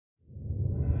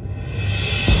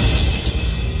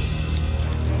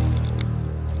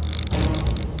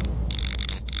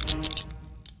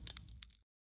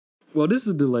Well, this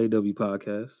is Delayed W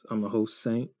Podcast. I'm the host,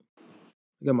 Saint.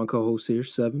 I got my co-host here,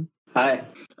 Seven. Hi.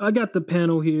 I got the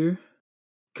panel here,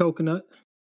 Coconut.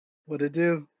 What it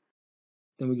do?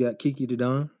 Then we got Kiki the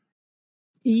Don.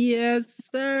 Yes,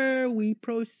 sir. We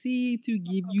proceed to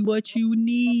give you what you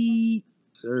need.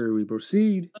 Sir, we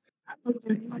proceed.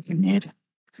 What you need?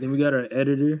 Then we got our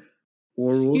editor,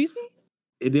 Warwolf. Excuse me?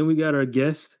 And then we got our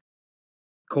guest,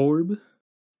 Corb.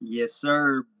 Yes,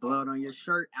 sir. Blood on your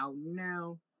shirt out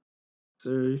now.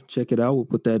 Sir, check it out. We'll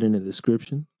put that in the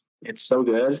description. It's so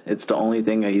good. It's the only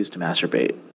thing I use to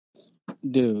masturbate.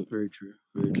 Dude. Very true.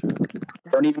 Very true.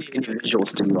 Don't even need any visual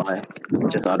stimuli,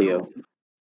 just audio.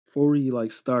 Before we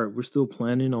start, we're still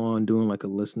planning on doing a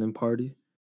listening party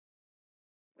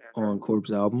on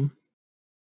Corb's album.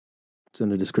 It's in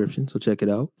the description, so check it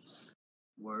out.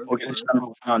 Word. We're going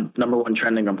to number one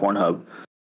trending on Pornhub.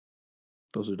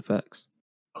 Those are the facts.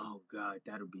 Oh, God.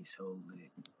 That'll be so lit.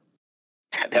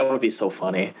 That would be so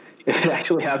funny if it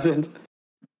actually happened.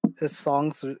 His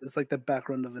songs is like the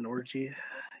background of an orgy.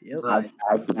 Yep. But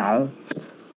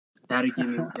that'll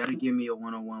give me a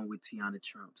one-on-one with Tiana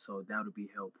Trump, so that'll be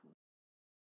helpful.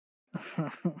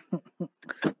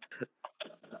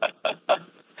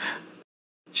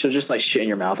 She'll just shit in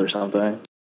your mouth or something.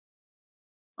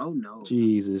 Oh no.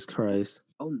 Jesus Christ.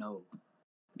 Oh no.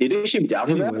 Do you think she'd be down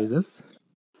for that? Anyways, that's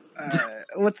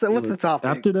What's the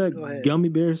topic? after that gummy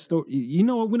bear story. You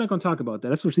know what? We're not going to talk about that.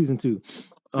 That's for season 2.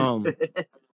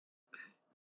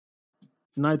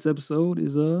 Tonight's episode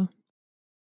is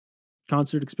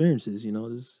concert experiences.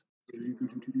 Just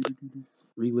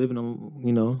reliving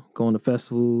them. Going to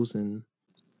festivals and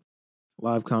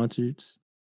live concerts.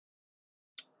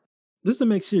 Just to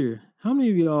make sure, how many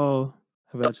of y'all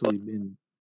have actually been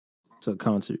to a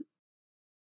concert?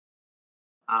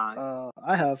 I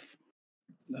have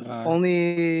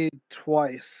only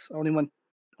twice.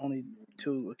 Only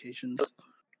 2 occasions.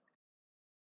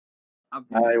 I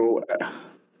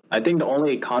think the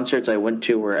only concerts I went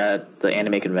to were at the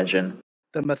anime convention.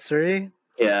 The Matsuri?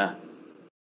 Yeah.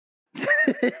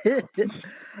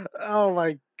 Oh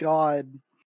my god.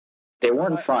 They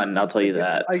weren't fun, I'll tell you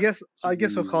that. I guess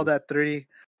we'll call that 3.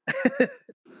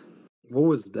 What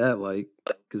was that like?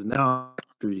 Because now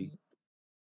 3.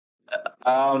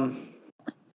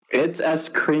 It's as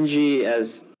cringy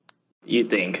as you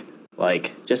think.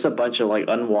 Just a bunch of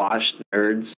unwashed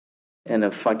nerds in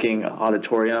a fucking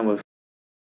auditorium with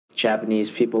Japanese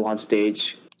people on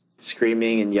stage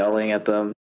screaming and yelling at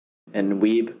them, and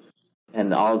weeb,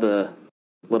 and all the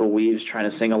little weebs trying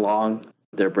to sing along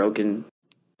their broken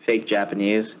fake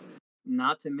Japanese.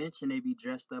 Not to mention they be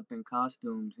dressed up in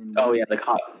costumes. And oh yeah,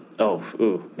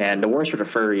 ooh, man, the worst were the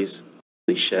furries.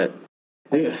 Holy shit.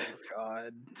 Oh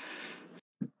god.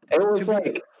 It was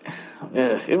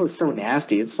it was so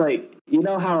nasty. It's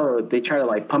how they try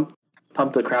to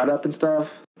pump the crowd up and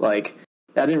stuff?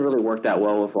 That didn't really work that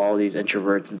well with all these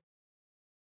introverts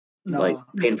and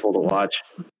painful to watch.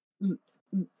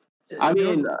 I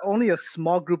mean, only a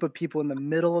small group of people in the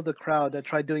middle of the crowd that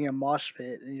tried doing a mosh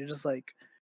pit, and you're just like,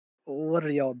 what are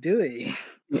y'all doing?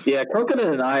 Yeah,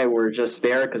 Coconut and I were just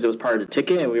there because it was part of the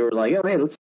ticket, and we were like, oh, hey,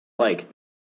 let's and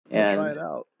try it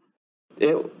out.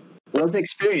 It was an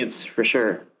experience for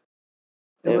sure.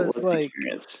 It was an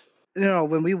experience.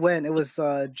 When we went, it was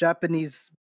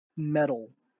Japanese metal.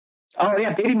 Oh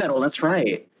yeah, baby metal. That's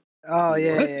right. Oh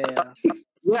yeah.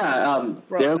 Yeah.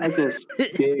 They're this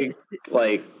big,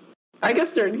 I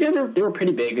guess they were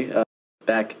pretty big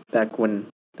back when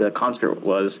the concert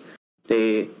was.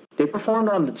 They performed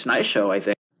on the Tonight Show, I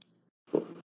think.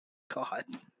 God.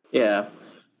 Yeah,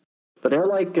 but they're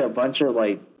a bunch of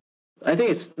I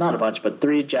think it's not a bunch, but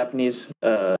 3 Japanese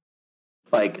high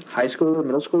schooler,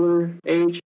 middle schooler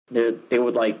age. They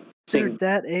would sing. They're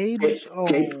that age?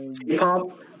 K-pop,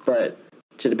 but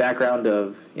to the background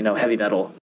of heavy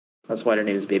metal. That's why their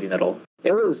name is baby metal.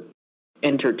 It was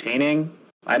entertaining.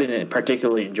 I didn't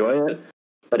particularly enjoy it,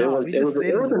 but it was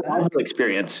a novel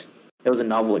experience. It was a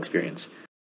novel experience.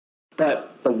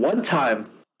 But the one time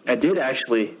I did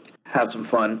actually have some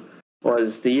fun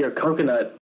was the year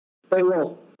Coconut. I don't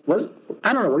know.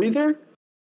 Were you there?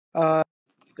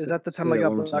 Is that the time I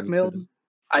got blackmailed?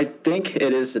 I think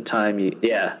it is the time.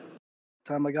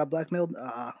 Time I got blackmailed?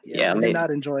 Yeah, I did not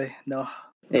enjoy. No.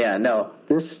 Yeah, no.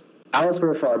 I was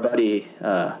with our buddy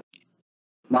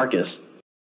Marcus,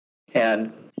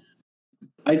 and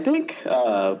I think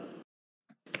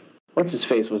what's his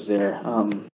face was there.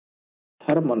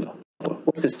 Had him on.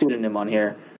 What's the student name on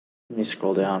here? Let me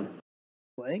scroll down.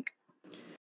 Blank.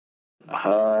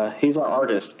 He's our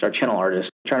artist, our channel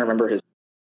artist. I'm trying to remember his.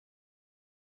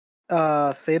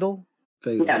 Fatal.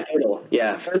 Fatal. Yeah, Fatal.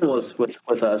 Yeah, Fatal was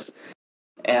with us,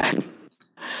 And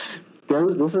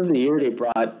this is the year they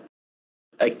brought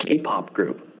a K-pop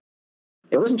group.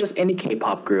 It wasn't just any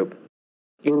K-pop group.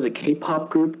 It was a K-pop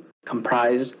group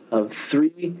comprised of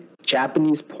 3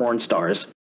 Japanese porn stars.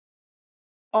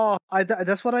 Oh,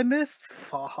 that's what I missed?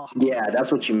 Fuck. Yeah,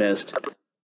 that's what you missed.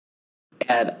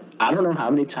 And I don't know how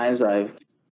many times I've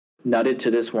nutted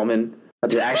to this woman,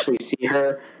 but to actually see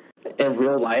her in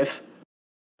real life,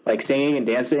 like singing and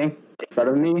dancing in front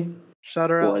of me, Shout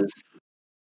her out. was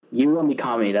Yua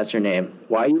Mikami. That's her name.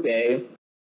 Yumikami.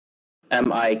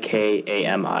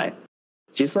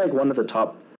 She's like one of the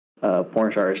top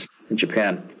porn stars in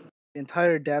Japan. The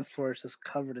entire dance floor is just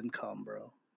covered in cum,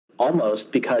 bro.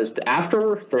 Almost, because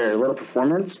after their little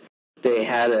performance, they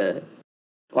had a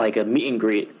meet and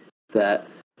greet that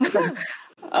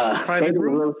Private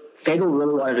room? Fatal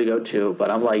really wanted to go to,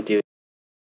 but I'm like, dude.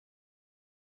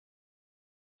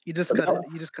 You just cut it.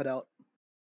 You just cut out.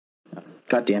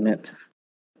 God damn it.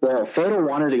 Well, Fatal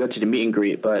wanted to go to the meet and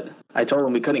greet, but I told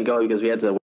him we couldn't go because we had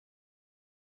to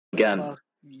again. Fuck,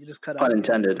 you just cut Pun out.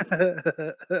 intended.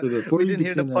 We didn't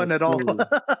hear the pun at all.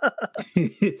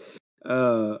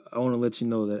 I want to let you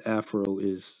know that Afro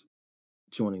is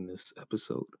joining this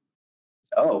episode.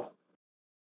 Oh.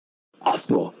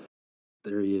 Awesome.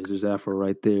 There he is. There's Afro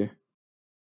right there.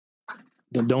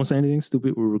 Don't say anything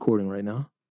stupid. We're recording right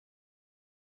now.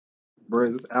 Bro,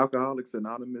 is this Alcoholics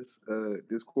Anonymous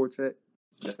Discord chat?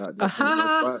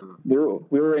 We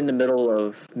were in the middle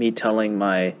of me telling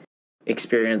my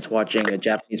experience watching a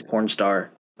Japanese porn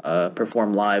star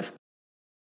perform live.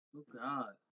 Oh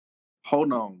God.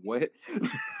 Hold on, what?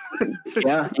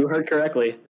 Yeah, you heard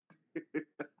correctly.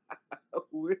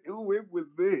 When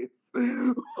was this?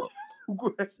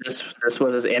 This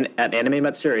was at Anime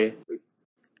Matsuri. I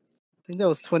think that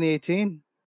was 2018.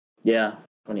 Yeah,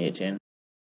 2018.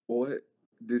 What?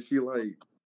 Did she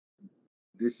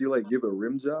give a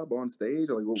rim job on stage?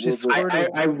 Like,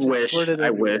 I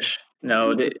wish.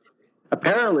 No,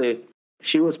 apparently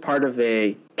she was part of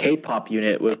a K-pop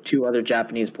unit with 2 other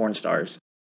Japanese porn stars,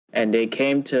 and they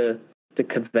came to the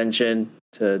convention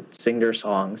to sing their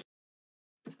songs,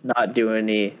 not do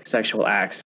any sexual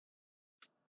acts.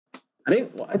 I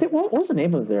think what was the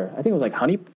name of their? I think it was like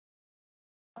Honey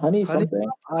something.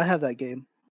 I have that game.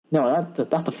 No, not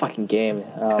the fucking game.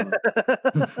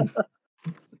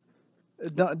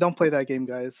 Don't play that game,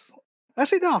 guys.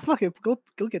 Actually, no, fuck it. Go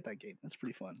get that game. That's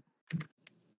pretty fun.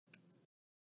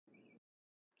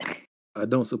 I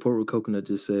don't support what Coconut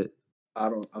just said.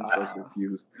 I'm so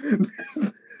confused.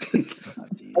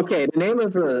 Okay, the name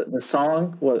of the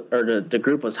song the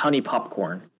group was Honey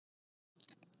Popcorn.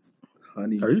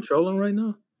 Honey. Are you trolling right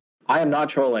now? I am not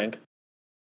trolling.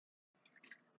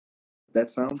 That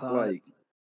sounds like,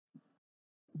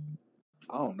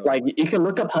 I don't know. Like, you can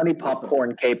look up Honey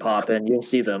Popcorn K-pop and you'll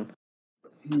see them.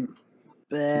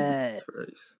 Bet.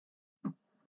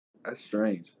 That's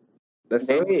strange. That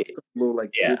sounds like a little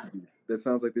like kids. That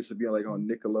sounds like they should be on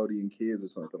Nickelodeon Kids or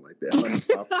something like that.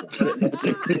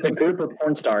 It's a group of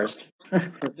porn stars.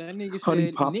 That nigga Honey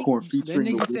said Popcorn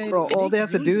featuring Bro, all they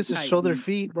have to do is just show their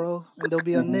feet, bro, and they'll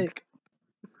be on Nick.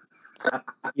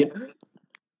 Yeah.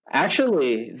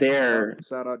 Actually,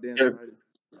 shout out Dan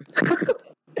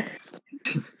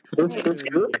this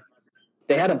group,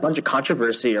 they had a bunch of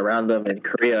controversy around them in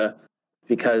Korea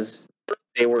because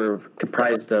they were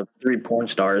comprised of 3 porn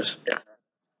stars.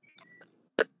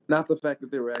 Not the fact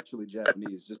that they were actually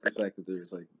Japanese, just the fact that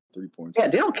there's 3 porn stars.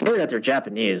 Yeah, they don't care that they're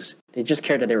Japanese. They just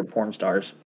care that they were porn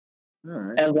stars. All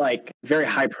right. And very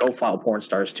high profile porn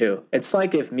stars too. It's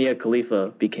like if Mia Khalifa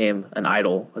became an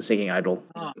idol, a singing idol.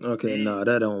 Oh, okay, no,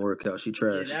 that don't work out. She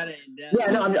trash. Yeah,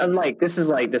 no, I'm like, this is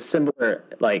like the similar,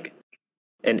 like,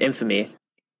 an infamy.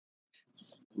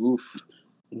 Oof.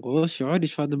 Well, she already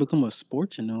tried to become a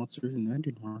sports announcer, and that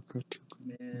didn't work out too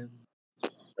good. Man.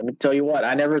 Let me tell you what,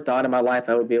 I never thought in my life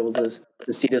I would be able to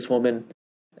see this woman,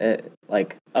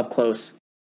 up close.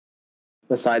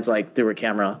 Besides, through a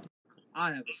camera.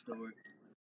 I have a story.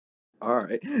 All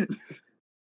right.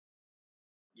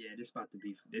 Yeah, this about to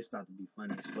be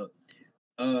funny as fuck.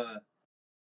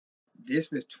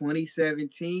 This was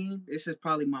 2017. This is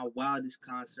probably my wildest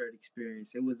concert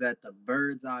experience. It was at the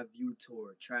Bird's Eye View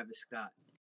tour, Travis Scott.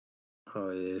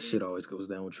 Oh yeah, shit always goes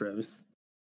down with Travis.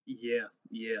 Yeah.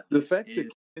 The fact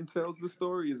that Ken tells the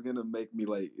story is gonna make me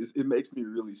it makes me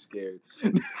really scared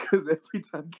because every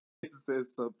time Ken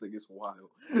says something, it's wild.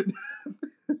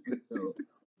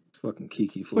 It's fucking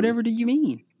Kiki. Whatever do you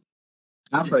mean?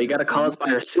 Afro, you gotta call us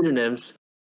by our pseudonyms.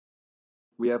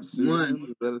 We have pseudonyms.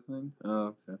 Is that a thing?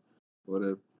 Oh, okay.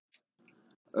 Whatever.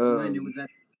 When it was at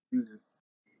the computer,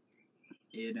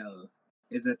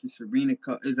 is at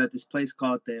this place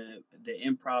called the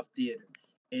Improv Theater,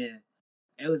 and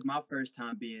it was my first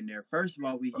time being there. First of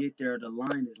all, we get there, the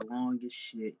line is long as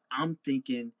shit. I'm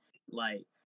thinking like,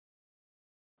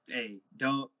 hey,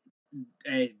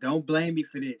 don't blame me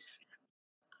for this.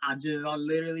 I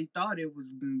literally thought it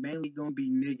was mainly gonna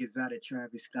be niggas at a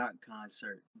Travis Scott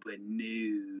concert, but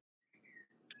no.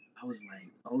 I was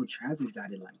like, oh, Travis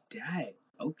got it like that.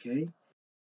 Okay.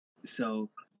 So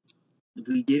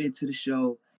we get into the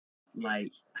show,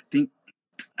 like I think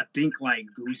like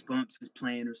Goosebumps is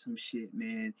playing or some shit,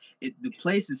 man. The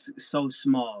place is so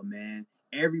small, man.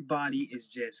 Everybody is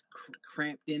just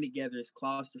cramped in together. It's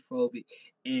claustrophobic,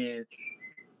 and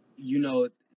you know,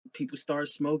 people start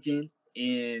smoking,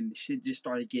 and shit just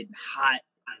started getting hot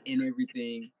and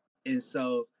everything. And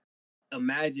so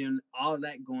imagine all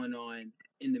that going on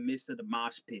in the midst of the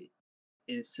mosh pit.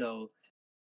 And so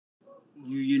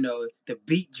you know the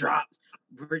beat drops,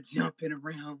 we're jumping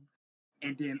around,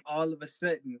 and then all of a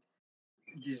sudden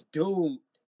this dude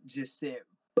just said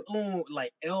boom,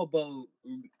 like elbow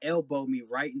me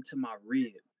right into my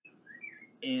rib.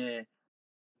 And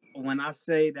when I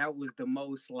say that was the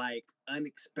most like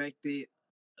unexpected,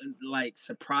 like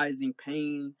surprising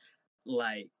pain,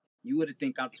 like you would have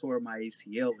think I tore my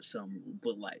ACL or something,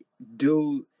 but like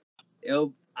dude,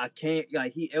 I can't,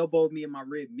 like he elbowed me in my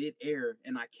rib midair,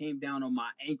 and I came down on my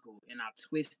ankle and I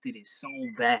twisted it so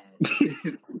bad.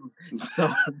 So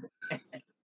bad.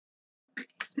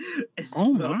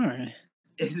 Oh So, my.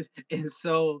 and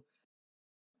so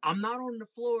I'm not on the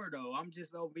floor though. I'm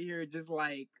just over here just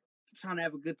like trying to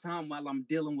have a good time while I'm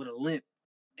dealing with a limp.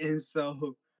 And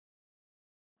so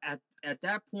at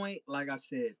that point, like I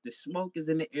said, the smoke is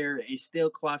in the air. It's still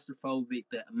claustrophobic.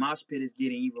 The mosh pit is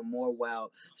getting even more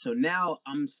wild. So now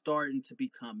I'm starting to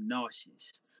become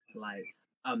nauseous. Like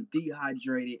I'm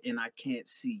dehydrated and I can't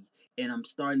see. And I'm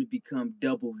starting to become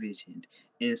double visioned.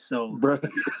 And so Bruh.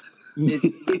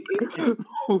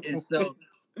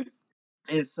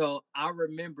 and so I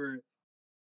remember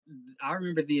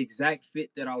the exact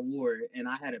fit that I wore, and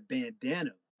I had a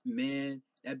bandana. Man,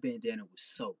 that bandana was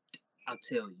soaked. I'll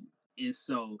tell you. And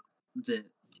so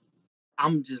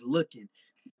I'm just looking.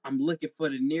 I'm looking for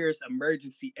the nearest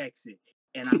emergency exit,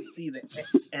 and I see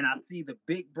the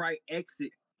big bright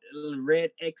exit,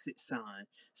 red exit sign.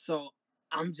 So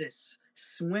I'm just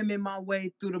swimming my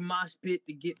way through the mosh pit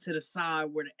to get to the side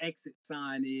where the exit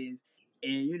sign is.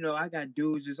 And you know, I got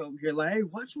dudes just over here like, "Hey,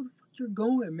 watch where the fuck you're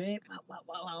going, man."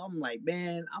 I'm like,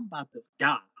 "Man, I'm about to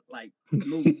die." Like,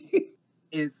 move.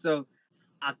 And so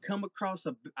I come across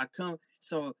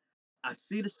so I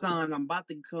see the sign, I'm about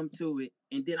to come to it,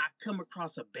 and then I come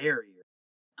across a barrier.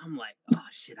 I'm like, oh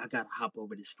shit, I gotta hop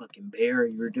over this fucking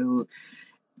barrier, dude.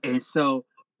 And so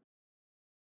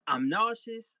I'm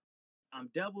nauseous, I'm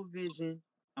double vision,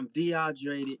 I'm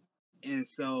dehydrated, and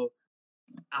so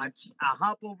I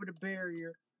hop over the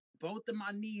barrier, both of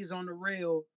my knees on the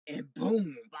rail, and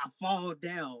boom, I fall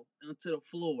down onto the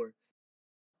floor.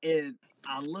 And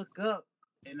I look up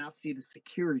and I see the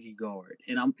security guard,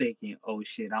 and I'm thinking, oh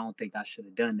shit, I don't think I should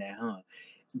have done that, huh?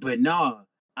 But nah,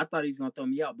 I thought he was gonna throw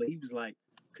me out, but he was like,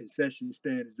 concession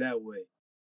stand is that way.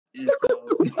 And so,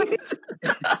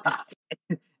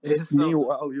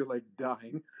 Meanwhile, you're like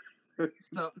dying.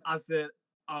 so I said,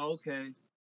 oh, okay.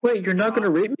 Wait, you're not gonna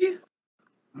rape me?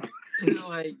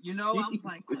 Like, you know, I was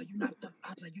like, oh,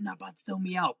 you're not about to throw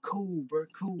me out. Cool, bro,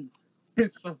 cool.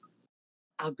 And so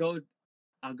I'll go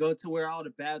to where all the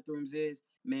bathrooms is.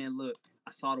 Man, look,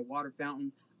 I saw the water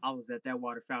fountain. I was at that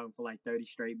water fountain for like 30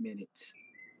 straight minutes.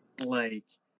 Like,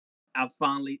 I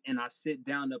sit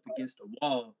down up against the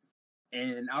wall,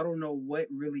 and I don't know what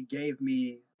really gave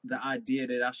me the idea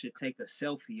that I should take a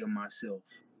selfie of myself.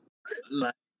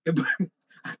 Like,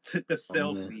 I took a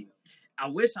selfie. I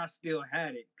wish I still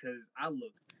had it, because I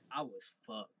was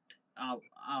fucked.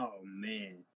 Oh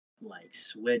man, like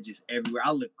sweat just everywhere.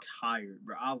 I looked tired,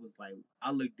 bro.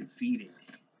 I looked defeated.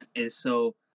 And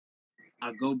so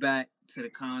I go back to the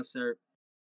concert,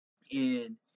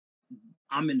 and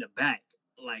I'm in the back.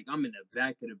 Like, I'm in the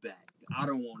back of the back. I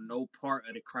don't want no part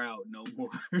of the crowd no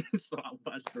more. So I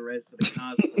watched the rest of the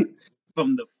concert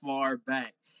from the far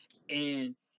back.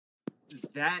 And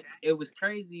it was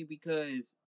crazy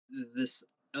because this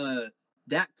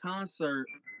that concert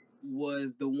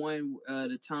was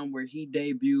the time where he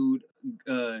debuted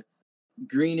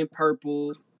Green and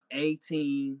Purple,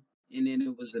 18, and then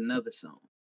it was another song.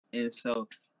 And so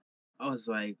I was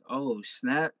like, oh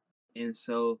snap. And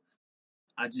so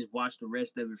I just watched the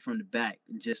rest of it from the back,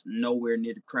 just nowhere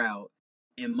near the crowd.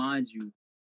 And mind you,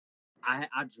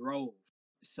 I drove.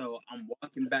 So I'm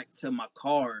walking back to my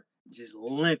car just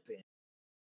limping.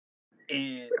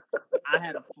 and I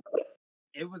had a.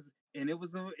 It was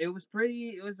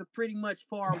a pretty much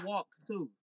far walk too.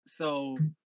 So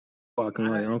Walking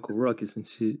like Uncle Ruckus and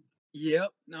shit. Yep,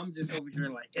 I'm just over here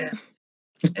like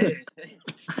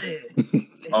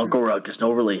Uncle Ruckus,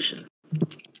 no relation.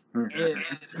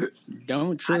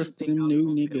 Don't trust them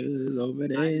new niggas over I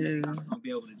didn't there. think I was gonna be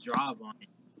able to drive on it,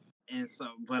 and so,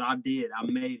 but I did. I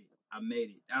made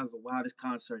it. That was the wildest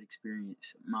concert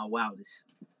experience. My wildest.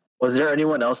 Was there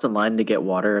anyone else in line to get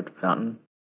water at the fountain?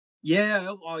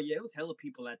 Yeah. It was hella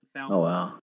people at the fountain. Oh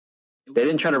wow. They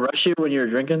didn't try to rush you when you were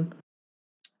drinking?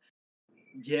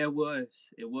 Yeah, it was.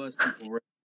 It was people,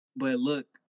 but look,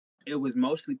 it was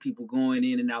mostly people going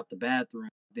in and out the bathroom.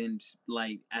 Then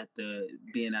like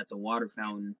being at the water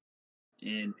fountain,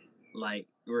 and like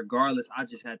regardless, I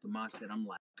just had the mindset. I'm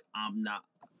like, I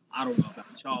don't know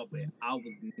about y'all, but I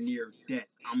was near death.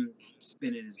 I'm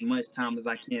spending as much time as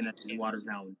I can at this water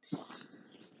fountain.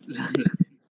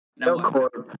 No,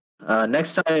 Corp.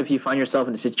 Next time, if you find yourself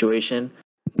in a situation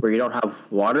where you don't have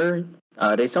water,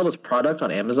 they sell this product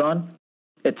on Amazon.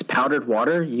 It's powdered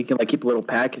water. You can like keep a little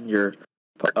pack in your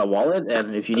wallet,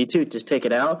 and if you need to, just take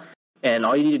it out. And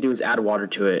all you need to do is add water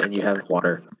to it, and you have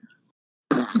water.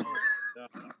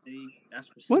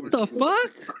 What the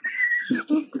fuck?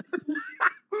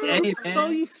 Hey,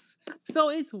 so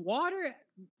it's water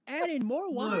adding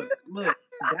more water? Look,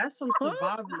 that's some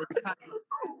survivalist type.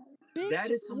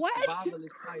 That is some survivalist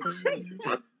type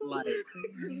shit. Like,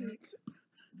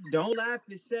 don't laugh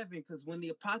at Seven, because when the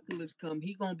apocalypse come,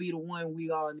 he gonna be the one we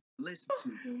all listen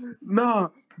to. Nah,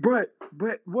 but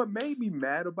what made me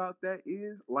mad about that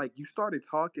is like you started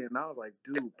talking and I was like,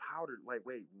 dude, powdered. Like,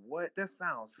 wait, what? That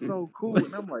sounds so cool.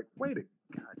 And I'm like, wait a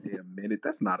goddamn minute,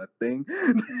 that's not a thing.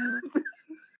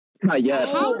 Not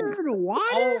yet. Powdered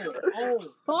water?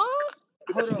 Hold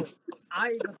on.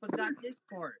 I even forgot this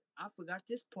part.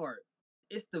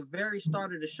 It's the very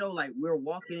start of the show. Like, we're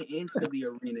walking into the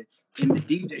arena, and the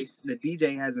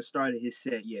DJ hasn't started his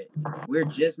set yet. We're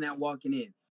just now walking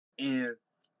in, and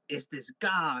it's this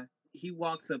guy. He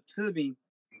walks up to me,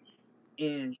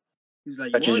 and he was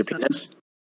like, "Touches your penis?"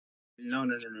 No.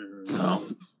 Oh,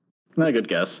 not a good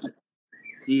guess.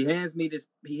 He hands me this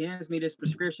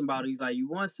prescription bottle. He's like, "You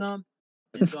want some?"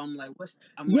 And so I'm like, "What's?"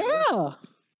 I'm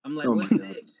like,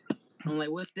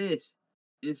 "What's this?"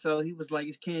 And so he was like,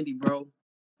 "It's candy, bro."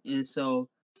 And so,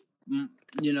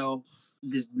 you know,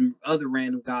 this other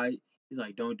random guy, he's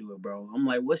like, "Don't do it, bro." I'm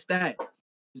like, "What's that?"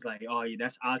 He's like, "Oh yeah,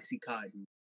 that's Oxycontin."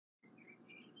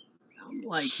 I'm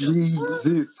like,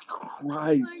 Jesus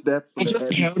Christ, that's He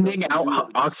just handing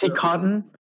out Oxycontin.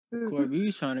 Corp, he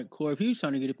was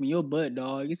trying to get up in your butt,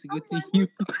 dog. It's a good thing you.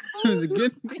 It was a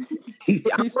good thing.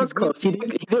 Yeah, I was close. He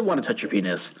didn't want to touch your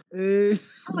penis. I was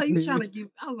like, you trying to give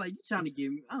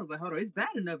me. I was like, hold on, it's bad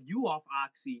enough you off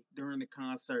Oxy during the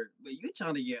concert, but you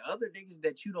trying to get other niggas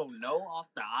that you don't know off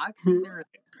the Oxy during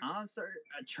the concert.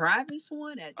 A Travis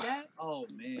one at that? Oh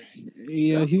man.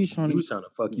 Yeah, he was trying to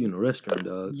fuck you in the restaurant,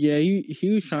 dog. Yeah,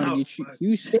 he was trying to get you. He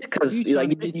was trying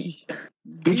to get you.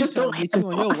 You just don't get you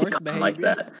on your worst behavior like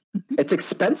that. It's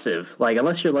expensive. Like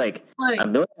unless you're like a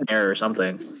millionaire or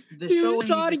something. He was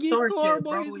trying to get Corb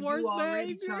on his worst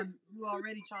behavior. You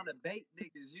already trying to bait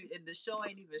niggas. And the show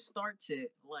ain't even start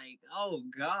yet. Like, oh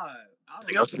god.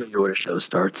 I was thinking where the show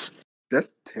starts.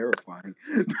 That's terrifying.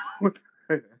 What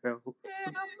the hell? Yeah,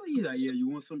 I'm like, yeah, you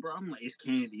want some, bro? I'm like, it's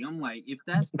candy. I'm like, if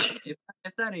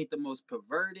that ain't the most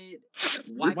perverted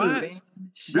white man,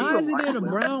 why is it in a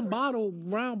brown bottle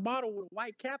with a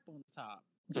white cap on the top?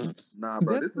 Nah,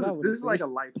 bro, this is like a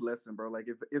life lesson, bro. Like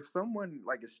if someone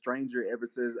like a stranger ever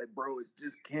says, like, bro, it's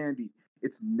just candy,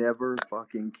 it's never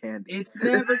fucking candy. It's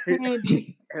never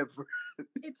candy. Ever.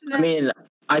 It's never. I mean,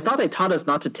 I thought they taught us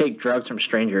not to take drugs from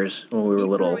strangers when we were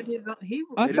little.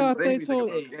 I thought they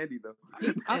told candy though.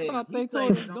 I thought they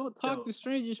told us don't talk to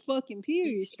strangers. Fucking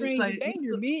period. Stranger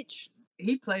danger, bitch.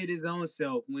 He played his own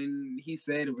self when he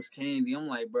said it was candy. I'm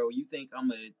like, bro, you think I'm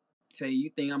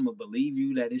gonna believe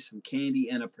you that it's some candy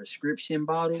in a prescription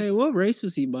bottle? Hey, what race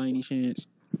was he by any chance?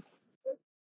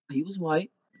 He was white.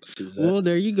 Well,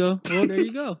 there you go. There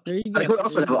you go. Who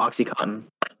else would have Oxycontin?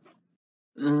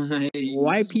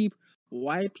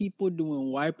 White people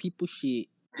doing white people shit.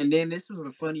 And then this was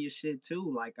the funniest shit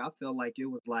too. Like I felt like it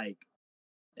was like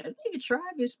that nigga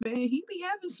Travis, man, he be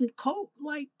having some cult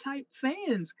like type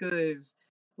fans, cause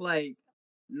like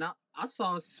I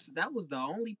saw that was the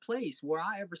only place where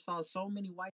I ever saw so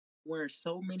many white people wearing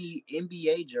so many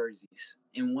NBA jerseys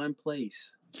in one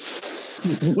place.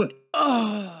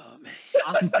 Oh man.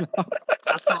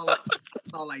 I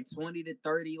saw like 20 to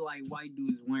 30 like white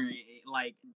dudes wearing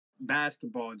like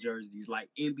basketball jerseys, like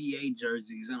NBA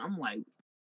jerseys, and I'm like,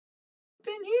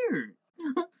 been here.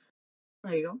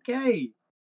 Like, okay.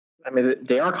 I mean,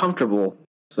 they are comfortable,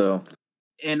 so.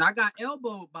 And I got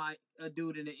elbowed by a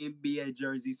dude in an NBA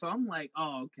jersey, so I'm like,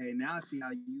 oh, okay, now I see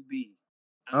how you be.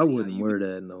 I wouldn't wear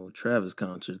that in no Travis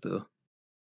concert though.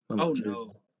 Oh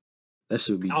no, that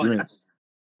should be oh, drenched.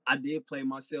 I did play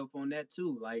myself on that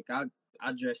too. Like I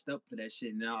dressed up for that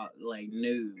shit. Now, like,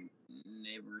 no,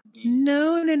 never again.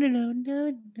 No.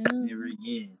 Never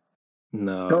again.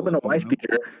 No. Show up in a wife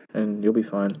beater and you'll be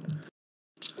fine.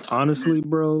 Honestly,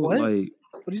 bro, What? like,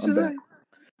 What did you say?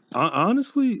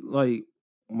 Honestly, like,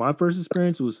 my first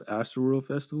experience was Astroworld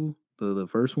Festival, the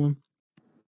first one.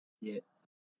 Yeah.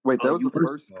 Wait, that was the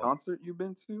first concert you've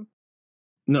been to?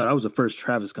 No, that was the first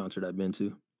Travis concert I've been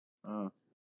to.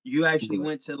 You actually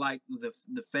went to like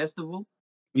the festival?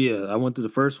 Yeah, I went to the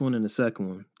first one and the second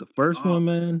one. The first one,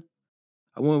 man,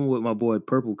 I went with my boy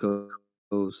Purple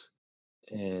Coast,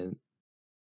 and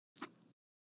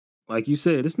like you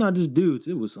said, it's not just dudes;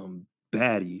 it was some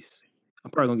baddies. I'm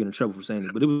probably gonna get in trouble for saying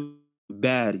it, but it was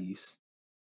baddies.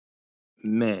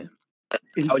 Man,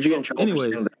 how would you get in trouble?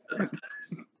 Anyways, I'm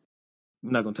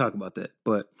not gonna talk about that.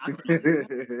 But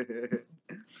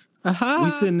we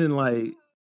sitting in like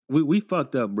we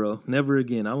fucked up, bro. Never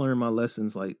again. I learned my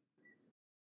lessons like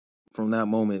from that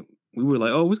moment. We were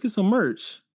like, oh, let's get some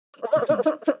merch.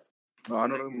 Oh, I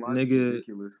know them lines Nigga,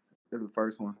 ridiculous. They're the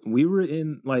first one. We were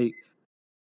in like.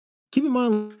 Keep in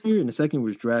mind, here in the second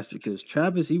was drastic because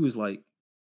Travis, he was hyped,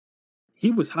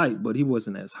 but he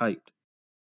wasn't as hyped.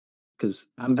 Because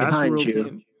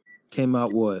Astroworld came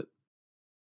out what?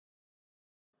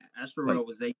 Astroworld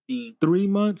was 18. 3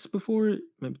 months before it,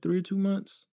 maybe 3 or 2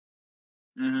 months.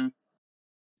 Mm-hmm.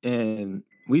 And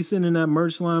we sitting in that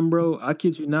merch line, bro. I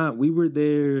kid you not, we were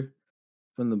there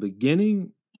from the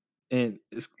beginning. And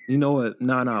it's, you know what?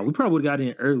 Nah. We probably would have got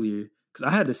in earlier because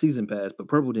I had the season pass, but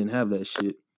Purple didn't have that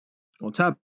shit. On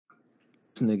top of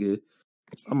this nigga,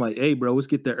 I'm like, hey, bro, let's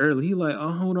get there early. He like,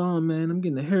 oh, hold on, man. I'm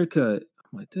getting a haircut.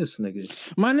 I'm like, this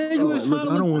nigga. My nigga was trying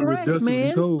to look fresh,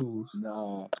 man.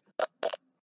 Nah.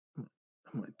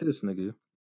 I'm like, this nigga.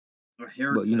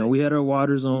 But, you know, we had our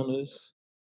waters on us.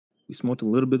 We smoked a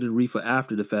little bit of reefer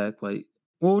after the fact. Like,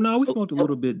 well, no, we smoked a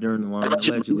little bit during the line,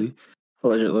 allegedly.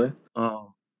 And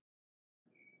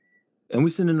we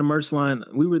sitting in the merch line.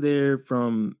 We were there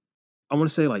from, I want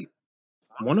to say like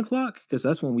 1 o'clock, because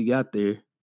that's when we got there,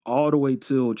 all the way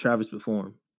till Travis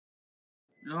performed.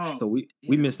 So we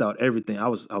missed out everything. I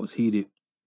was heated.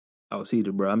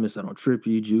 Bro. I missed out on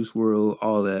Trippy, Juice World,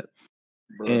 all that.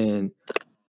 Bro. And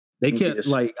they kept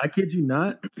like, I kid you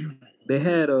not, they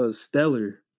had a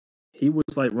Stellar. He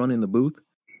was like running the booth,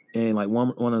 and like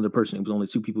one other person. It was only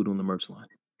 2 people doing the merch line.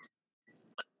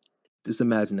 Just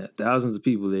imagine that, thousands of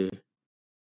people there.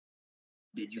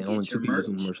 Did you and get only 2 your people merch?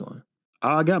 doing the merch line.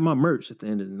 I got my merch at the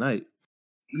end of the night.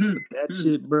 That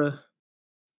shit, bro.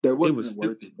 That wasn't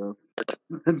worth it, bro.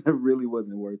 That really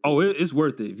wasn't worth it. Oh, it's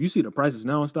worth it. If you see the prices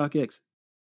now on StockX,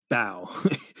 foul.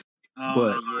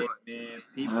 But yeah,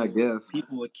 man. I guess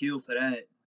people would kill for that.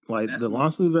 Like the long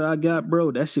sleeve that I got,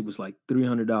 bro, that shit was like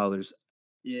 $300.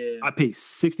 Yeah, I paid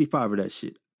 $65 for that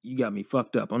shit. You got me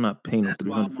fucked up. I'm not paying no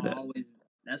 $300 for that.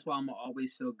 That's why I'm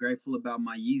always feel grateful about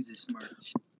my Yeezus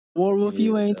merch. Warwolf,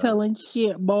 you ain't telling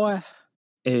shit, boy.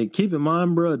 And keep in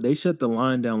mind, bro, they shut the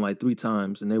line down like 3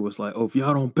 times, and they was like, "Oh, if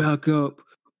y'all don't back up,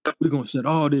 we're gonna shut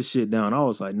all this shit down." I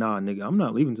was like, "Nah, nigga, I'm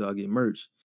not leaving till I get merch."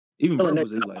 Even Purple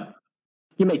was like,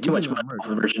 "You make too much money off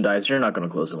the merchandise. You're not gonna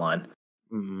close the line."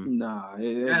 Mm-hmm. Nah,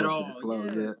 it at wasn't all.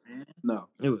 close yet. No,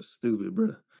 it was stupid,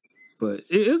 bro. But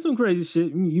it's some crazy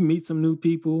shit. You meet some new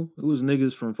people. It was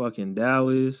niggas from fucking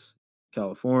Dallas,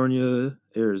 California,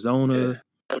 Arizona,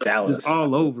 Dallas, just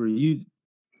all over.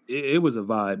 It was a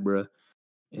vibe, bro.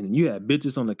 And you had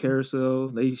bitches on the carousel.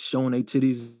 They showing their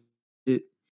titties.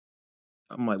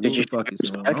 I'm like, what the fuck is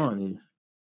going on here?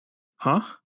 Huh?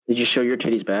 Did you show your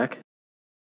titties back?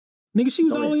 Nigga, she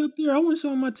was all the way up there. I wasn't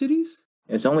showing my titties.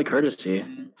 It's only courtesy.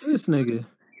 This nigga.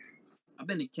 I've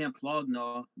been to Camp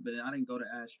Flognaw, but I didn't go to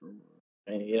Astroworld.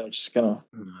 And, you know, just gonna.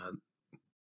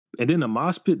 And then the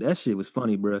mosh pit, that shit was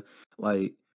funny, bro.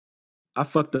 Like, I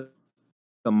fucked up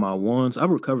my ones. I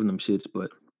recovered them shits,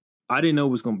 but I didn't know it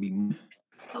was gonna be.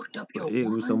 Fucked up your it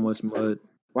was so much mud.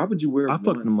 Why would you wear I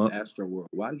fucked them up. Astroworld?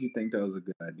 Why did you think that was a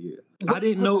good idea? I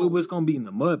didn't know it was gonna be in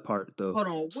the mud part though. Hold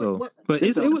on. So, but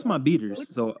it was my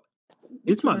beaters. So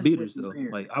it's my beaters though.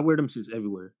 Like I wear them shits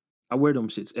everywhere.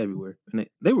 And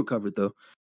they were covered though.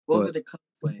 What were the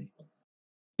colorway?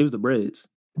 It was the breads.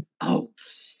 Oh.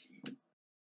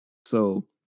 So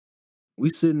we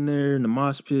sitting there in the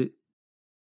mosh pit.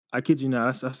 I kid you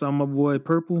not, I saw my boy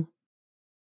Purple,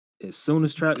 as soon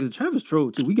as Travis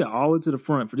trolled too, we got all the way to the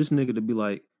front for this nigga to be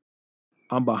like,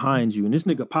 I'm behind you. And this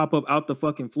nigga pop up out the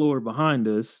fucking floor behind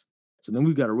us. So then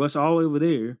we got to rush all the way over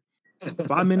there.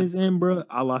 5 minutes in, bro,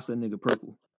 I lost that nigga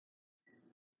purple.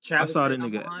 Travis I saw said, that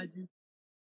 "I'm nigga. behind you."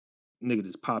 Nigga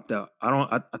just popped out.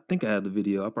 I think I have the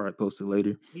video. I'll probably post it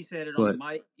later. He said it But, on the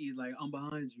mic. He's like, "I'm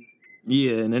behind you."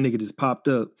 Yeah, and that nigga just popped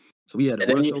up. So we had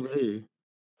to rush over there.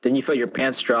 Then you felt your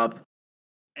pants drop.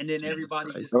 And then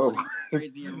everybody Christ. just going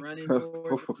crazy and running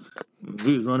towards it.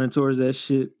 We was running towards that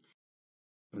shit.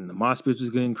 And the mosh pit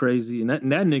was getting crazy. And that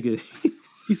nigga,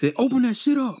 he said, open that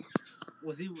shit up.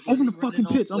 Open the fucking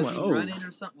pits. I'm like, oh. Running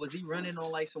or something? Was he running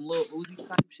on like some little Uzi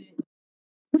type shit?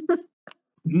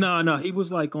 No, he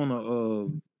was like on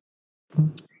the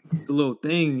little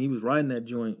thing. He was riding that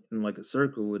joint in like a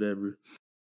circle, whatever.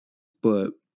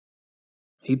 But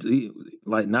he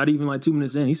like not even like 2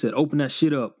 minutes in, he said, open that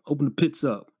shit up. Open the pits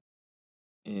up.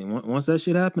 And once that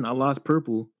shit happened, I lost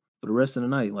purple for the rest of the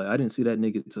night. Like I didn't see that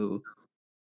nigga till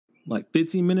like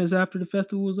 15 minutes after the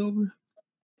festival was over.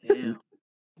 Damn.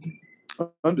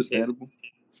 Understandable.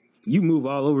 You move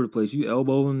all over the place. You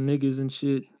elbowing niggas and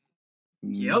shit.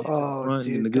 Yep. Oh,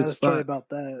 dude, got a story about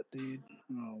that, dude.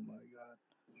 Oh my god.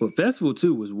 But Festival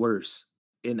 2 was worse.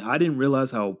 And I didn't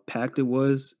realize how packed it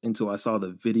was until I saw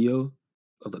the video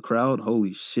of the crowd.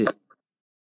 Holy shit.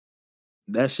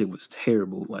 That shit was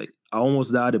terrible. Like, I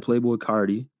almost died at Playboy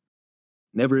Cardi.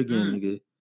 Never again, nigga.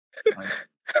 Like,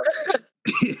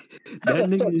 that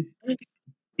nigga,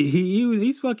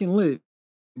 he's fucking lit.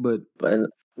 But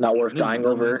not worth dying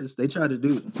over. They tried to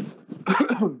do it.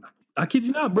 I kid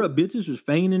you not, bro. Bitches was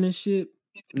fainting and shit.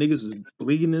 Niggas was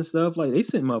bleeding and stuff. Like, they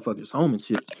sent motherfuckers home and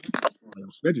shit.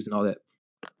 Like, stretchers and all that.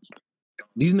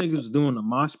 These niggas was doing a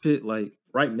mosh pit, like,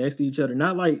 right next to each other.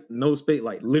 Not like no space,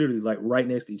 like, literally, like, right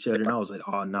next to each other. And I was like,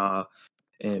 oh, nah.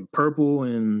 And Purple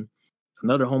and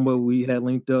another homeboy we had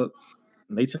linked up,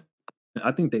 and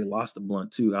I think they lost a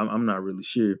blunt, too. I'm not really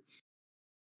sure.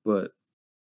 But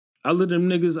I lit them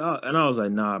niggas out, and I was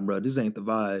like, nah, bro, this ain't the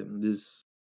vibe.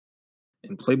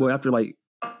 And Playboy, after, like,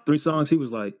 3 songs, he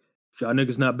was like, if y'all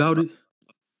niggas not about it,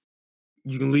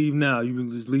 you can leave now. You can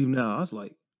just leave now. I was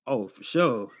like, oh, for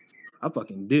sure. I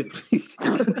fucking dipped.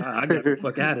 I got the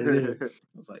fuck out of there. I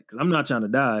was like, because I'm not trying to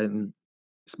die. And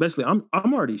especially, I'm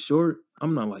already short.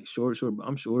 I'm not like short, but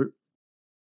I'm short.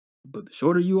 But the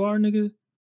shorter you are, nigga,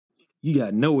 you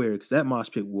got nowhere because that mosh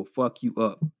pit will fuck you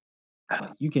up.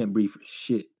 Like, you can't breathe for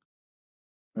shit.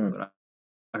 But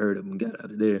I heard him and got out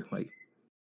of there. Like,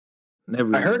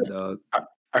 never again, dog.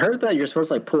 I heard that you're supposed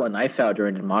to like pull a knife out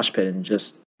during the mosh pit and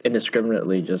just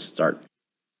indiscriminately just start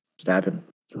stabbing.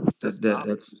 That's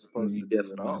you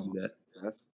definitely don't do that.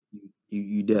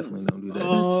 You definitely don't do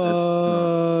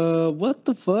that. What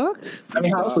the fuck? I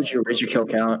mean, how else would you raise your kill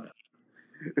count?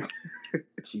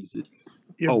 Jesus.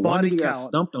 Your body one nigga count. got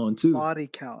stumped on too. Body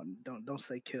count. Don't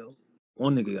say kill.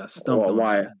 One nigga got stumped on.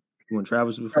 Why? When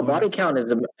Travis was Our body count is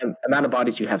the amount of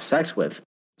bodies you have sex with.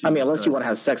 I mean, unless you want to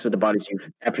have sex with the bodies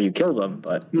after you kill them,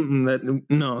 but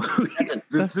no.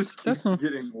 That's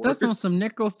on some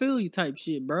necrophilia type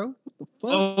shit, bro. What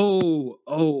the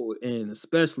fuck? And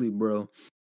especially, bro,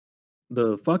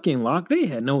 the fucking lock. They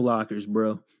had no lockers,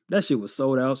 bro. That shit was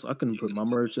sold out, so I couldn't put my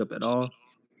merch up at all.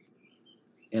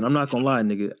 And I'm not gonna lie,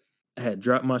 nigga, I had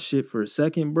dropped my shit for a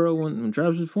second, bro, when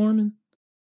Travis was performing.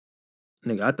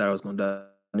 Nigga, I thought I was gonna die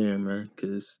there, man,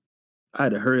 because I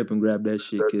had to hurry up and grab that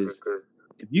shit, because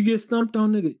if you get stumped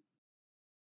on, nigga,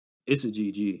 it's a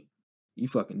GG. You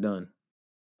fucking done.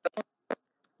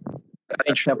 I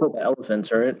ain't trampled the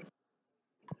elephants, right?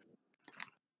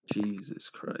 Jesus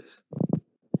Christ.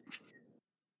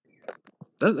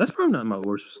 That's probably not my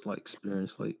worst like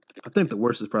experience. Like, I think the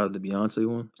worst is probably the Beyonce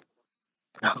one.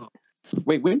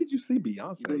 Wait, when did you see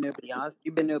Beyonce?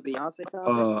 You been to a Beyonce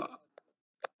concert?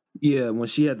 Yeah, when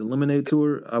she had the Lemonade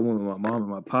tour, I went with my mom and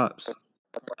my pops.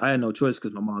 I had no choice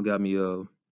because my mom got me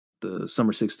the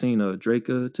Summer 16 Drake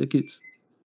tickets.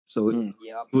 So it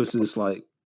was just like,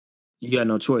 you got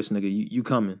no choice, nigga. You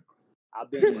coming.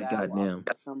 I've been to goddamn.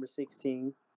 Summer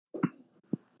 16.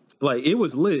 Like, it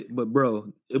was lit, but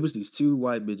bro, it was these 2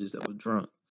 white bitches that were drunk.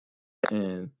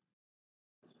 And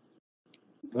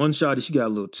one shot, she got a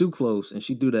little too close and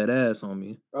she threw that ass on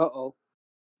me. Uh-oh.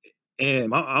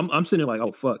 And I'm sitting there like,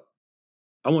 oh, fuck.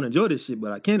 I want to enjoy this shit,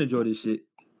 but I can't enjoy this shit.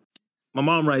 My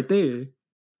mom right there.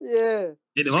 Yeah.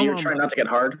 So you're trying not to get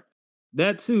hard?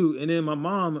 That too. And then my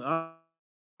mom, I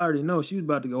already know she was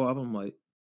about to go off. I'm like,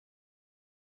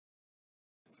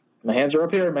 my hands are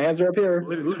up here. My hands are up here.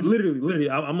 Literally.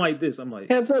 I'm like this. I'm like,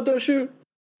 hands up, don't shoot.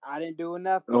 I didn't do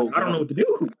nothing. I don't know what to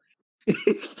do.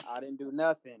 I didn't do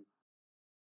nothing.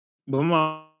 But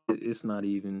my It's not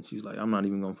even. She's like, I'm not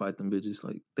even gonna fight them bitches.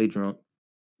 Like, they drunk.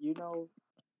 You know,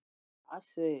 I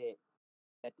said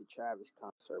that the Travis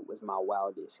concert was my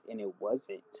wildest, and it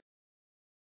wasn't,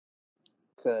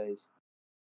 because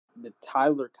the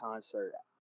Tyler concert,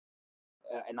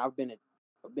 and I've been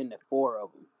to 4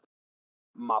 of them.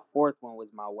 My 4th one was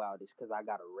my wildest because I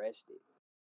got arrested.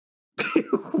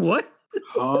 What?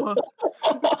 Huh?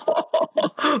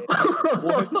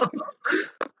 What? No,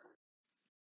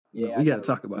 Yeah, we I gotta got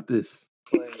talk about this.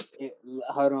 But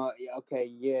hold on, okay,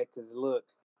 yeah, because look,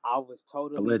 I was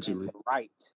totally in Allegedly. the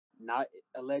right, not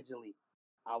allegedly.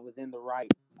 I was in the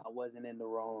right. I wasn't in the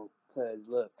wrong. Because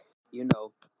look, you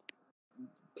know,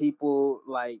 people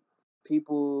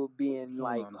being Hold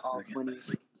like on a all second. funny.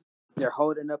 They're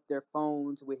holding up their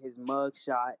phones with his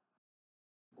mugshot,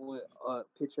 with a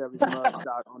picture of his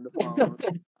mugshot on the phone,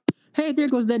 Hey, there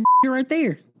goes that right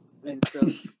there. and so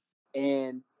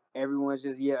and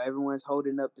everyone's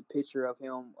holding up the picture of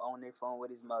him on their phone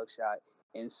with his mugshot,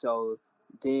 and so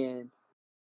then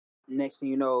next thing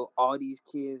you know, all these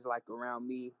kids like around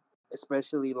me,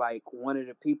 especially like one of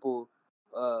the people,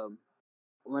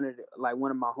 one of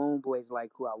my homeboys,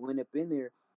 like who I went up in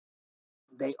there,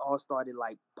 they all started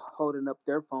like holding up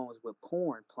their phones with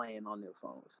porn playing on their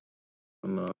phones,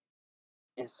 No.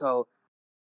 and so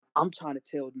I'm trying to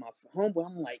tell my homeboy,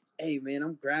 I'm like, hey man,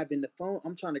 I'm grabbing the phone.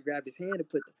 I'm trying to grab his hand and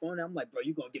put the phone down. I'm like, bro,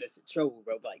 you gonna get us in trouble,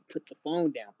 bro. Like, put the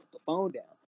phone down, put the phone down.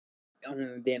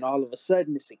 And then all of a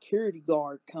sudden, the security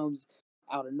guard comes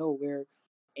out of nowhere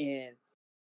and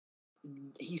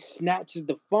he snatches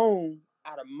the phone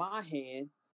out of my hand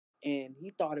and he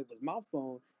thought it was my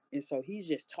phone. And so he's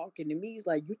just talking to me. He's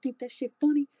like, you think that shit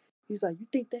funny? He's like, you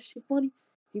think that shit funny?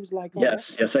 He was like, oh,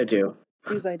 Yes, I do.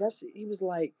 he was like, he's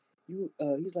like,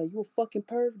 you a fucking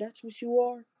perv? That's what you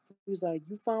are? He was like,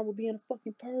 you fine with being a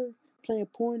fucking perv? Playing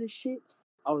porn and shit?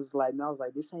 I was like,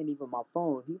 this ain't even my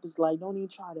phone. He was like, don't even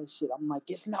try that shit. I'm like,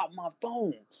 it's not my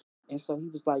phone. And so he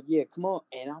was like, yeah, come on.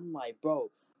 And I'm like, bro,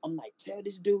 tell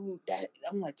this dude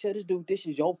this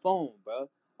is your phone, bro.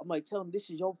 I'm like, tell him this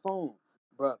is your phone.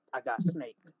 Bro, I got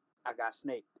snaked.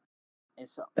 And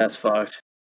so That's fucked.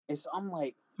 I'm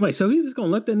like, Wait, so he's just gonna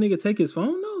let that nigga take his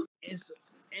phone though?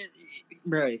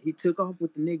 bro, he took off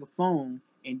with the nigga phone,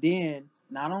 and then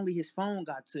not only his phone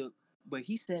got took, but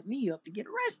he set me up to get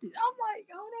arrested. I'm like,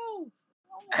 hold on.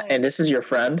 I'm like, And this is your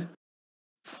friend?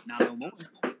 not no more.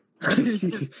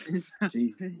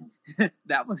 Jeez.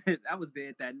 that was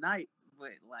bad that night,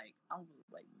 but like I was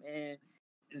like, man,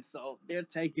 and so they're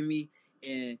taking me,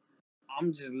 and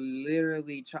I'm just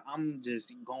literally I'm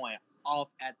just going off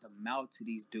at the mouth to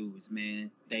these dudes,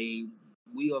 man.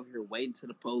 We over here waiting till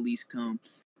the police come.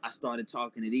 I started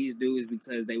talking to these dudes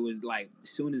because they was like, as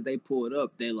soon as they pulled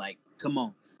up, they're like, come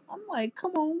on. I'm like,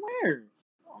 come on, where?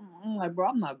 I'm like, bro,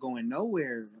 I'm not going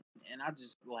nowhere. And I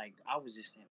was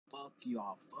just saying, fuck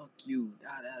y'all, fuck you, da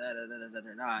da da da da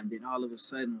da da. And then all of a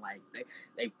sudden, like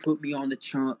they put me on the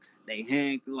trunk. They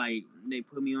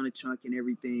put me on the trunk and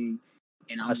everything.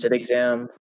 And I'm Acid exam.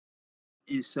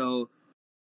 and so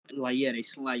like yeah, they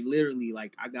literally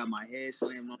like I got my head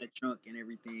slammed on the trunk and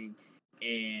everything,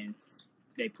 and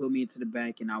they put me into the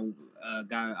back, and I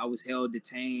was held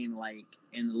detained like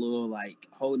in the little like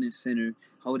holding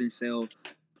cell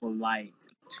for like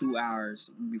 2 hours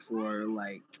before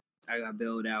like I got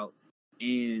bailed out,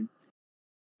 and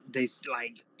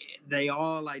they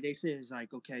all like they said it's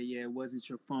like, okay, yeah, it wasn't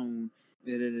your phone.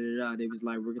 Da, da, da, da. They was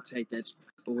like, we're gonna take that,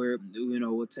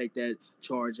 we'll take that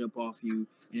charge up off you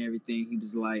and everything. He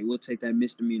was like, we'll take that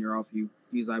misdemeanor off you.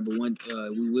 He's like, but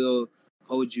we will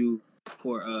hold you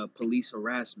for police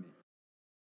harassment.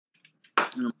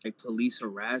 And I'm like, police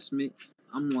harassment?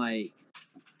 I'm like,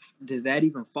 does that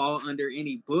even fall under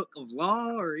any book of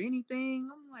law or anything?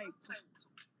 I'm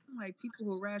like,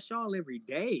 people harass y'all every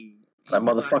day. That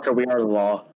motherfucker, we are the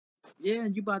law. Yeah,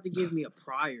 you about to give me a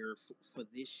prior for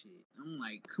this shit. I'm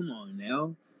like, come on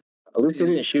now. At least he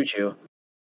And didn't shoot you.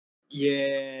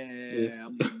 yeah.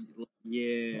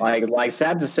 Like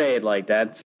sad to say, like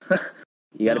that's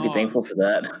you got to be thankful for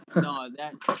that.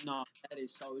 that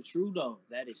is so true though.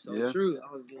 That is so true.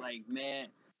 I was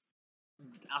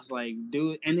like,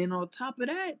 dude. And then on top of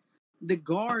that, the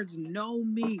guards know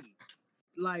me.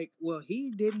 Like, well, he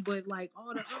didn't, but like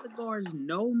all the other guards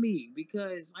know me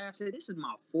because, like I said, this is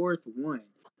my 4th one,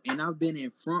 and I've been in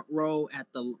front row at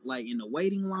in the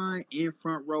waiting line, in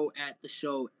front row at the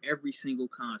show every single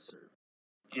concert,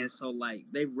 and so like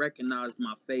they recognized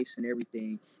my face and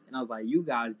everything, and I was like, you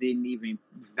guys didn't even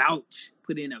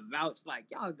put in a vouch, like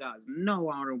y'all guys know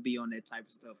I don't be on that type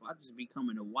of stuff. I just be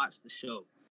coming to watch the show,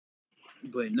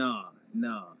 but no.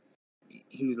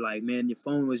 he was like, man, your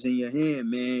phone was in your hand,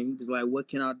 man. He was like, what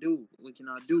can I do? What can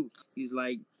I do? He's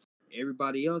like,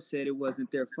 everybody else said it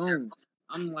wasn't their phone.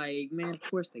 I'm like, man, of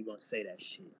course they gonna say that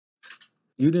shit.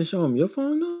 You didn't show him your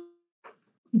phone though?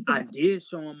 I did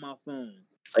show him my phone.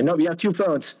 It's like, no, you have two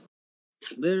phones.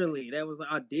 Literally, that was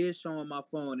I did show him my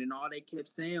phone, and all they kept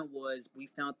saying was, we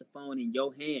found the phone in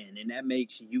your hand, and that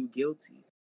makes you guilty.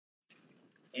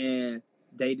 And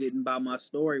they didn't buy my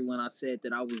story when I said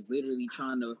that I was literally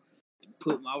trying to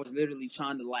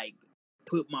like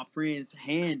put my friend's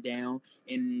hand down,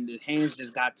 and the hands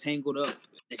just got tangled up.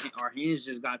 Our hands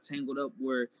just got tangled up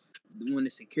where when the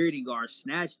security guard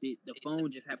snatched it, the phone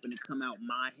just happened to come out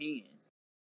my hand.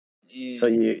 And So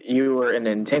you were in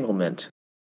entanglement.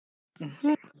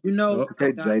 you know, Okay,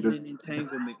 I got in Jada. an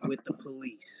entanglement with the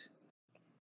police.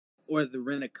 Or the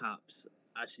rent-a-cops,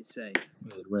 I should say.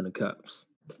 Yeah, rent a cops.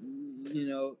 You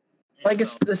know, Like,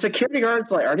 it's the security guards,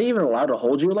 like, are they even allowed to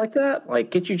hold you like that?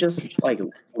 Like, can't you just, like,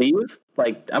 leave?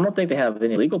 Like, I don't think they have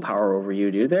any legal power over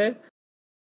you, do they?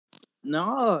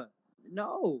 no,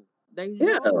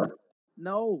 Yeah.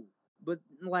 no. But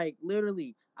like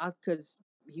literally, because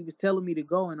he was telling me to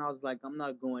go, and I was like, I'm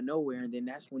not going nowhere. And then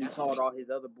that's when he called all his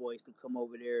other boys to come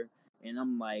over there, and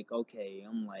I'm like, okay,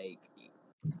 I'm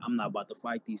not about to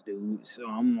fight these dudes, so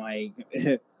I'm like.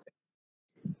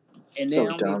 And then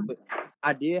So dumb.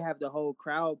 I did have the whole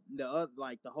crowd, the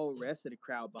whole rest of the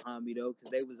crowd behind me though,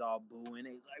 because they was all booing.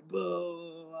 They was like,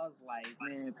 boo. I was like,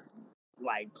 man,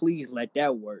 like, please let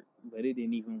that work. But it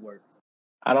didn't even work.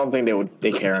 I don't think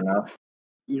they care enough.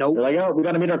 Nope. They're like, oh, we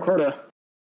got to meet our quota.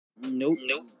 Nope.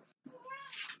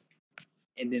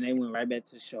 And then they went right back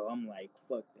to the show. I'm like,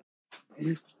 fuck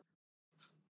that.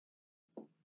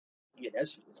 Yeah, that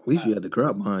shit was At least you wild. had the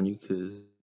crowd behind you, because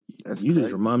That's you just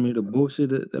crazy. remind me of the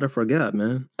bullshit that I forgot,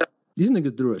 man. These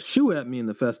niggas threw a shoe at me in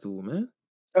the festival, man.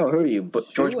 Oh, who are you?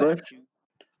 George Shoot Bush? at you.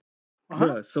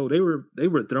 Bruh, so they were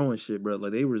throwing shit, bro.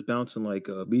 Like they was bouncing like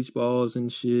beach balls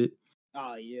and shit,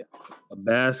 Oh yeah. a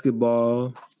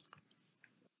basketball,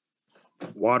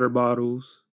 water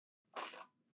bottles,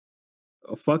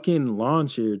 a fucking lawn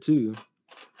chair too,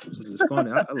 which is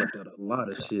funny. I left out a lot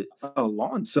of shit. A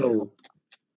lawn chair.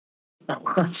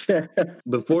 So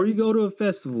before you go to a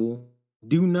festival,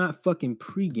 do not fucking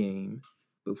pregame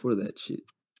before that shit.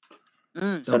 So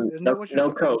Isn't that what you're no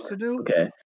supposed coke. to do? Okay.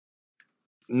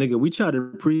 Nigga, we tried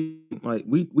to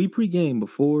we pregame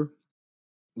before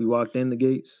we walked in the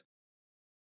gates,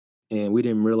 and we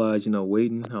didn't realize,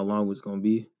 waiting how long it was gonna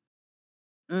be.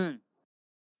 So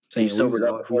you sobered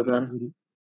up before then?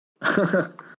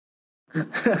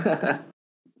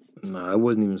 Nah, I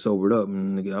wasn't even sobered up,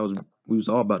 nigga. We was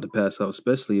all about to pass out,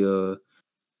 especially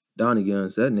Donnie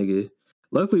Guns, that nigga.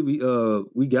 Luckily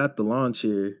we got the lawn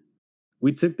chair.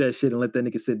 We took that shit and let that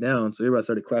nigga sit down, so everybody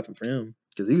started clapping for him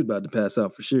because he was about to pass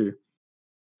out for sure.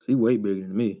 So he way bigger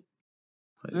than me.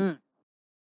 Like,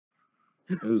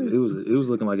 it was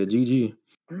looking like a GG.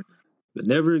 But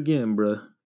never again, bruh.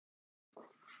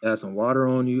 Add some water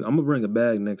on you. I'm gonna bring a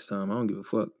bag next time. I don't give a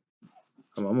fuck.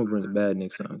 I'm gonna bring a bag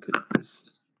next time. Cause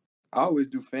I always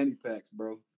do fanny packs,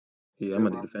 bro. yeah, I'm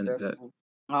gonna need a fanny pack.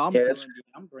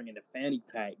 I'm bringing the fanny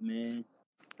pack, man.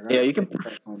 Yeah, you can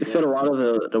fit a lot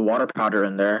of the water powder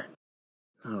in there.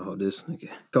 Oh, this nigga.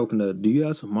 Coconut, do you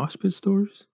have some mosh pit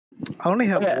stories? I only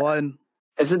have one.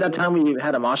 Is it that time we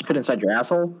had a mosh pit inside your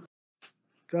asshole?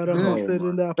 Got a mosh pit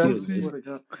in that pussy.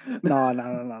 goodness.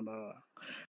 No.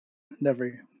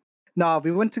 Never. Nah,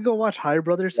 we went to go watch Higher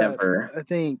Brothers Never. at, I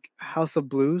think, House of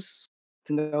Blues. I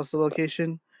think that was the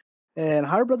location. And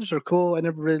Higher Brothers are cool. I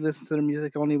never really listened to their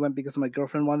music. I only went because my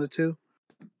girlfriend wanted to.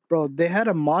 Bro, they had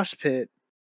a mosh pit,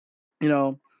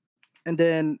 and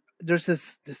then there's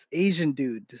this Asian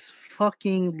dude, this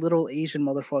fucking little Asian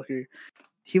motherfucker.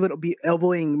 He would be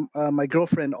elbowing my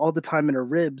girlfriend all the time in her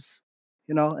ribs,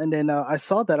 and then I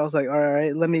saw that. I was like, all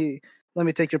right, let me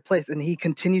take your place. And he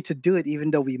continued to do it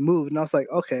even though we moved. And I was like,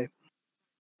 okay.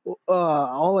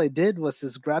 All I did was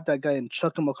just grab that guy and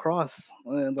chuck him across,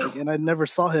 and I never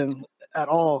saw him at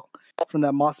all from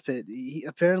that mosh pit.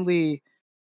 Apparently,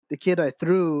 the kid I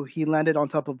threw, he landed on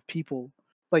top of people.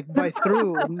 Like by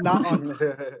through, not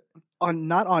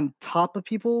on top of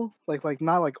people, like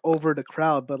not like over the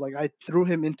crowd, but like I threw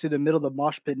him into the middle of the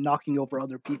mosh pit, knocking over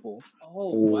other people.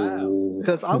 Oh wow!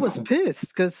 Because I was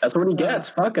pissed. Because that's what he gets.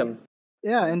 Fuck him.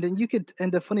 Yeah, and then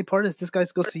and the funny part is this guy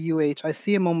goes to UH. I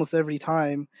see him almost every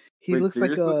time. He looks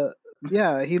seriously?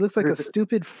 he looks like a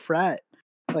stupid frat,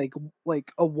 like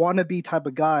a wannabe type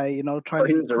of guy, trying to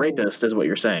he be was a cool. rapist, is what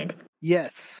you're saying.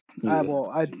 Yes. Yeah. I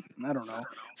don't know.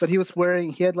 But he was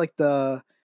wearing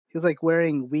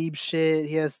wearing weeb shit.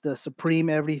 He has the Supreme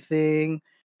everything.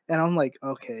 And I'm like,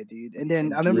 okay, dude. And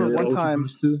then I Did you remember wear one Ultra time,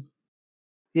 Boost too?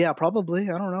 yeah, probably.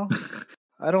 I don't know.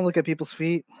 I don't look at people's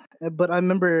feet. But I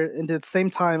remember in the same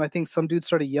time, I think some dude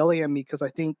started yelling at me because I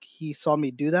think he saw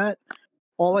me do that.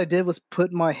 All I did was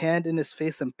put my hand in his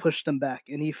face and pushed him back,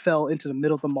 and he fell into the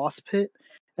middle of the moss pit.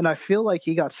 And I feel like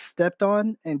he got stepped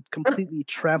on and completely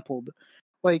trampled.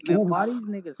 Like, Man, why these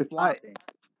niggas flopping?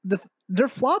 they're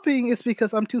flopping is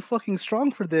because I'm too fucking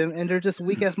strong for them, and they're just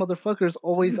weak ass motherfuckers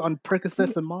always on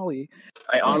Percocets and Molly.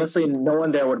 Honestly, no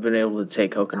one there would have been able to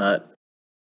take coconut.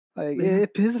 Like,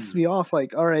 it pisses me off.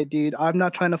 Like, all right, dude, I'm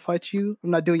not trying to fight you. I'm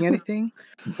not doing anything.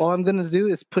 All I'm gonna do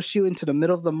is push you into the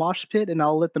middle of the mosh pit, and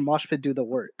I'll let the mosh pit do the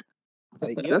work.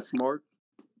 Like, That's smart.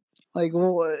 like,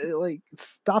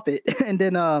 stop it. And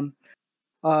then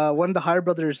one of the higher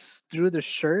brothers threw the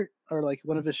shirt or like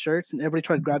one of his shirts, and everybody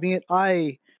tried grabbing it.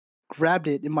 I grabbed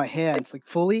it in my hands like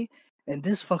fully, and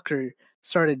this fucker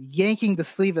started yanking the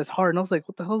sleeve as hard, and I was like,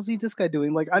 what the hell is this guy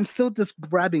doing? Like, I'm still just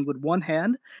grabbing with one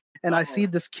hand, and I see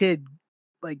this kid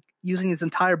like using his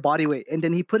entire body weight, and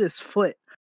then he put his foot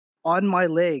on my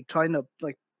leg trying to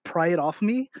like pry it off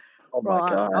me. Oh Bro, my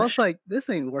gosh. I was like, this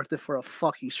ain't worth it for a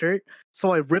fucking shirt.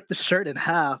 So I ripped the shirt in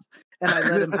half and I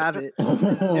let him have it.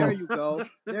 There you go.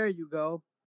 There you go.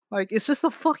 Like, it's just a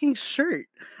fucking shirt.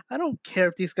 I don't care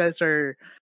if these guys are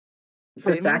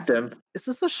Just sacked famous. him. It's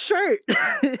just a shirt.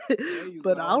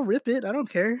 But go. I'll rip it. I don't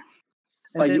care. And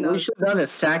Like, then, what we should have done is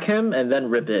sack him and then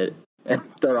rip it and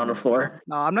throw it on the floor.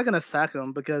 no, I'm not gonna sack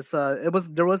him because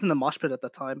there wasn't a mosh pit at the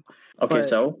time. Okay, But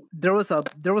so there was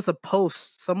a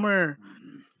post somewhere.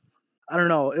 I don't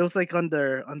know. It was like on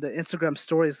the Instagram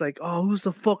stories, like, "Oh, who's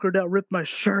the fucker that ripped my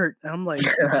shirt?" And I'm like,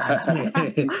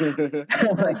 like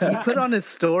he put it on his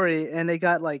story, and it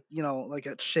got like like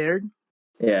it shared.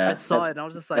 yeah, I saw it, and I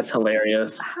was just like, that's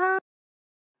hilarious. "Ah,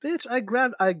 bitch!" I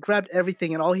grabbed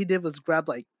everything, and all he did was grab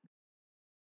like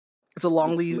it's a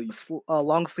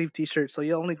long sleeve T-shirt, so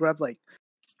you only grab like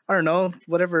I don't know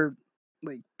whatever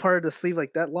like part of the sleeve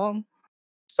like that long.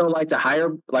 So, like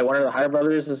one of the higher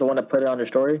brothers is the one that put it on their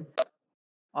story.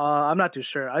 I'm not too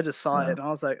sure. I just saw it, and I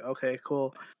was like, okay,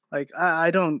 cool. Like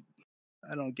I don't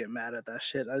get mad at that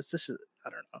shit. I was just I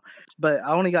don't know, but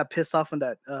I only got pissed off when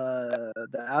that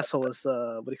the asshole was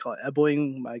what do you call it,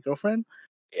 elbowing my girlfriend.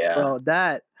 Yeah, Bro,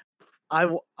 that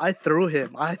I threw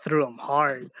him. I threw him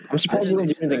hard. I'm surprised you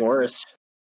didn't do anything worse.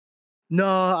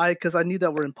 No, because I knew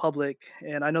that we're in public,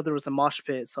 and I know there was a mosh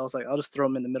pit, so I was like, I'll just throw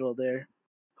him in the middle of there.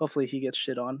 Hopefully, he gets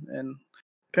shit on, and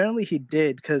apparently he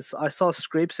did, because I saw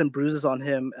scrapes and bruises on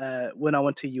him when I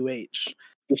went to UH.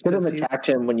 You should have attacked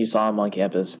him when you saw him on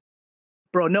campus.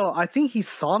 Bro, no, I think he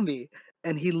saw me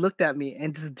and he looked at me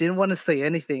and just didn't want to say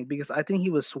anything because I think he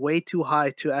was way too high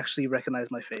to actually recognize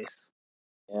my face.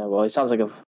 Yeah, well, he sounds like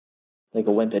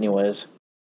a wimp, anyways.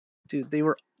 Dude,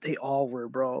 they all were,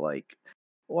 bro. Like,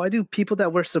 why do people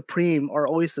that wear Supreme are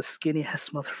always the skinny ass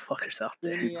motherfuckers out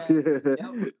there? Yep.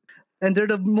 And they're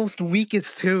the most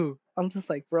weakest too. I'm just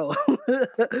like, bro.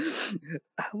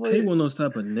 I hate one of those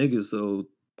type of niggas though.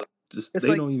 Just It's they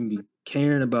like- don't even be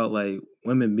caring about like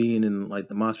women being in like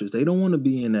the monsters. They don't want to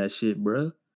be in that shit,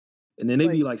 bruh. And then they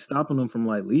be like stopping them from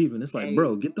like leaving. It's like, Hey.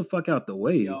 bro, get the fuck out the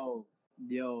way.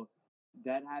 Yo,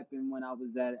 that happened when I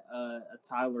was at a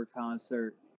Tyler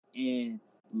concert, and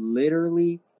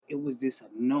literally it was this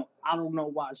no. I don't know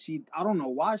why she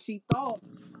thought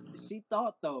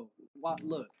though.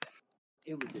 Look,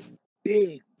 it was this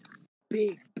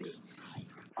big sight.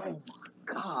 Oh my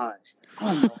gosh!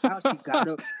 I don't know how she got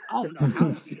up. I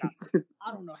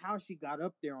don't know how she got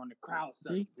up there on the crowd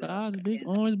surf. Big thighs, big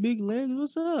arms, big legs.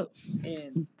 What's up?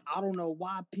 And I don't know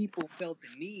why people felt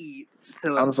the need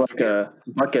Sounds like a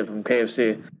bucket from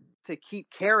KFC. to keep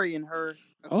carrying her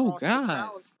Oh, across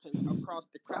God. across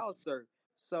the crowd surf.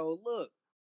 So look,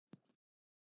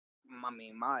 I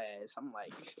mean, my ass. I'm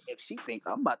like, if she think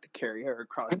I'm about to carry her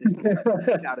across this,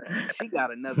 she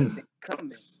got another thing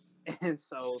coming. And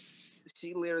so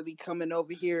she literally coming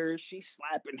over here. She's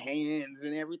slapping hands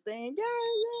and everything.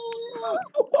 Yeah.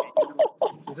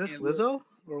 Is this Lizzo?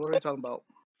 Or what are we talking about?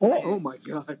 Oh my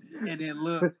god! And then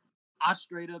look, I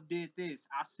straight up did this.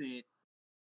 I said,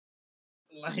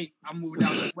 like, I moved out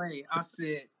the way. I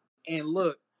said, and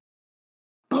look,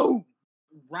 boom,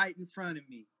 right in front of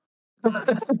me. I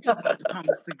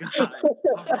promise to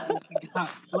God,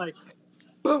 like,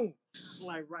 boom,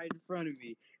 like right in front of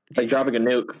me. It's like dropping a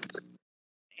nuke.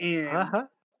 And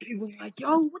he was like,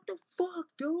 yo, what the fuck,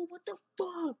 dude? What the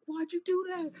fuck? Why'd you do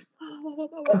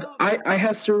that? I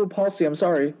have cerebral palsy. I'm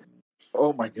sorry.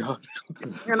 Oh my god!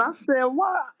 And I said,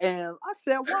 why? And I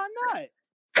said, why not?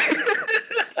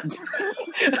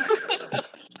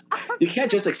 You can't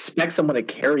just expect someone to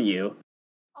carry you.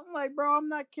 I'm I'm like, bro, I'm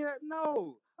not care.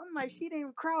 No, I'm like, she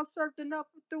didn't crowd surfed enough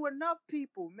through enough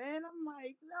people, man. I'm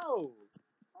like, no,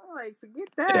 I'm like, forget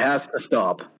It that. has to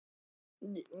stop.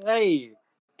 Hey,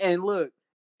 and look,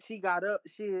 she got up.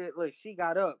 She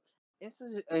got up,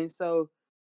 and so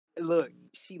look,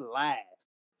 she laughed.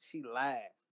 She laughed.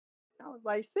 I was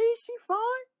like, see, she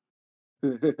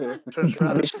fine. Turns I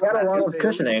around mean, and she got a smack lot your of face.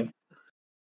 cushioning.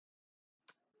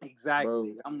 Exactly.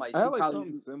 Bro, I'm like, I she had like probably.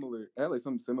 something similar. I had like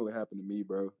something similar happen to me,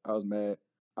 bro. I was mad.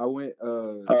 I went.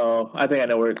 Oh, I think I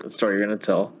know what story you're gonna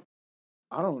tell.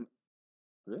 I don't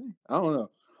really. I don't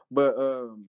know, but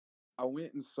I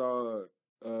went and saw.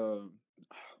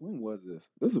 When was this?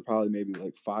 This was probably maybe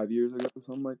like 5 years ago, or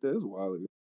something like that. It was a while ago.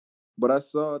 But I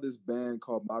saw this band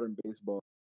called Modern Baseball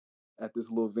at this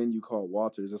little venue called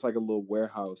Walters. It's like a little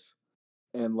warehouse,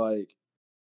 and like,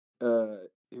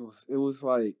 it was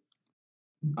like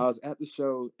I was at the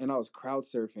show and I was crowd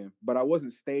surfing, but I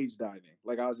wasn't stage diving.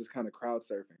 Like I was just kind of crowd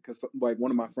surfing because like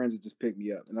one of my friends had just picked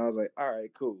me up, and I was like, all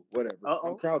right, cool, whatever.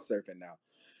 I'm crowd surfing now.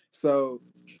 So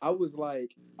I was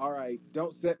like, all right,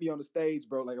 don't set me on the stage,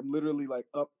 bro. Like I'm literally like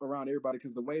up around everybody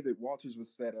because the way that Walters was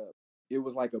set up, it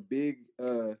was like a big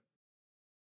like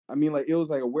it was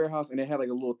like a warehouse and it had like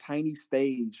a little tiny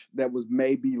stage that was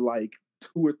maybe like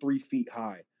 2 or 3 feet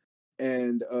high.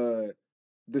 And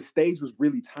the stage was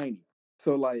really tiny.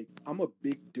 So like I'm a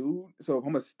big dude. So if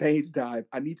I'm a stage dive,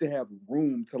 I need to have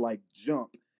room to like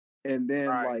jump. And then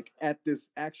Right. like at this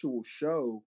actual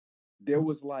show, there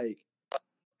was like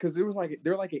because there was like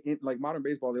they're like like Modern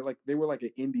Baseball, they were like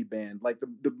an indie band. Like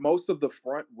the most of the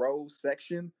front row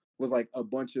section was like a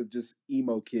bunch of just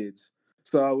emo kids.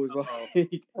 So I was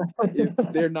like, if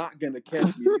they're not gonna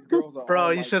catch me, these girls are Bro,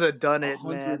 all you like should have done it,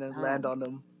 100 man, and land pounds. on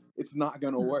them. It's not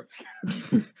gonna work.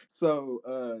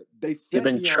 So they You've set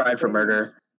been me on tried for stage,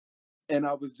 murder. and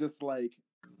I was just like,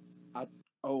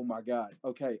 oh my god,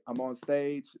 okay, I'm on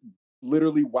stage,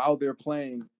 literally while they're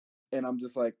playing, and I'm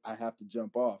just like, I have to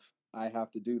jump off. I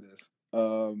have to do this.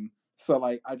 So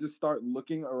like, I just start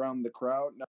looking around the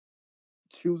crowd. Now,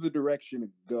 choose a direction to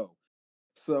go.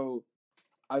 So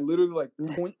I literally like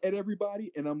point at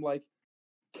everybody, and I'm like,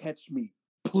 catch me,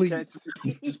 please.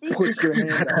 Just put your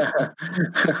hand out.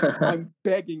 I'm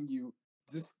begging you.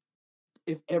 Just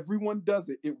if everyone does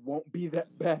it, it won't be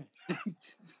that bad.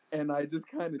 And I just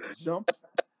kind of jump,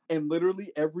 and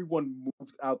literally everyone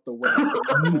moves out the way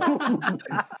and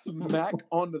smack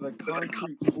onto the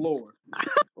concrete floor.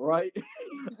 Right?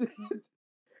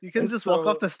 You can And just walk so-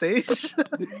 off the stage. I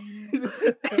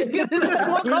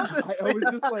was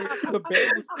just like, the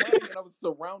band was playing, and I was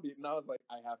surrounded, and I was like,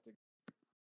 I have to.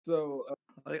 So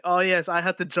Like, oh yes, I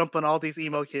had to jump on all these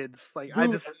emo kids. Like, dude, I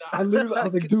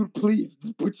was like, dude, please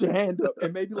just put your hand up,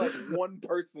 and maybe like one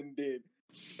person did.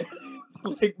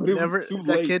 Like, but it was too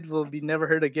that late. kid will be never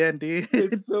heard again, dude.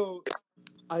 And so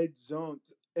I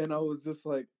jumped, and I was just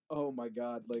like, oh my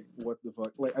god, like what the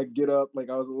fuck? Like I get up, like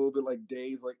I was a little bit like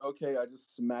dazed, like okay, I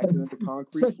just smacked it into the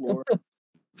concrete floor.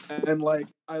 And like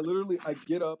I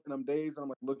get up and I'm dazed and I'm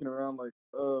like looking around like,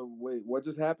 wait, what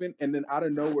just happened? And then out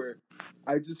of nowhere,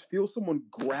 I just feel someone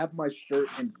grab my shirt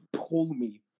and pull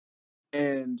me.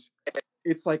 And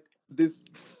it's like this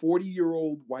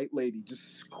 40-year-old white lady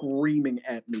just screaming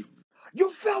at me.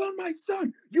 You fell on my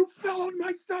son! You fell on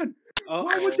my son!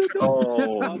 Why would you do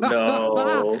Oh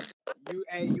no.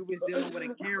 You was dealing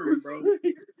with a Karen, bro.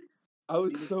 I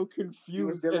was so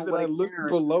confused, dealing and then with I a looked Karen.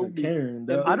 below me. Karen,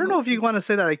 and I don't know if you want to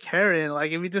say that a Karen.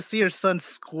 Like, if you just see your son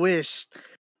squish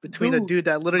between a Dude, dude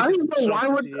that literally I just don't know, why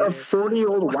jumped would in the a air.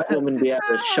 40-year-old white woman be at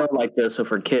a show like this with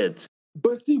her kids?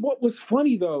 But see, what was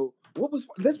funny though?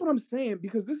 That's what I'm saying,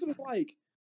 because this was like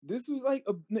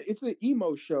it's an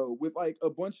emo show with like a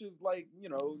bunch of like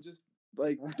just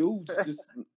like dudes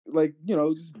just like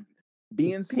just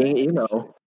being sad Being and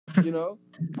emo. shit, you know.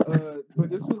 But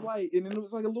this was like, and then it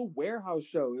was like a little warehouse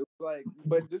show. It was like,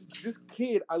 but this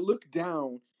kid, I look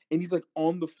down and he's like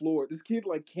on the floor. This kid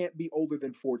like can't be older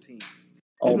than 14.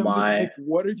 Oh And I'm just my. like,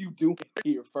 what are you doing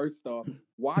here? First off,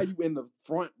 why are you in the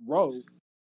front row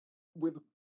with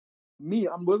me?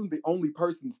 I wasn't the only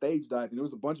person stage diving. There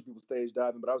was a bunch of people stage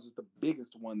diving, but I was just the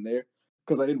biggest one there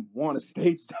because I didn't want to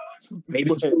stage dive.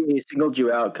 Maybe he singled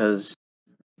you out because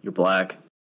you're black.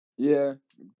 Yeah,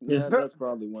 that's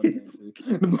probably one thing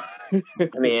too.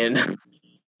 I mean,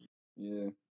 yeah,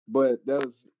 but that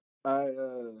was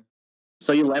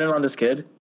so you landed on this kid?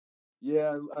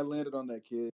 Yeah, I landed on that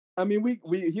kid. I mean,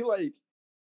 he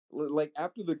like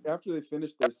after they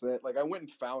finished their set, like I went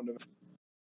and found him.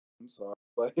 I'm sorry,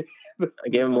 like I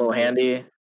gave him a little handy.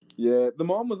 Yeah, the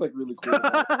mom was like really cool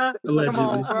about it. Come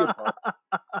on, bro.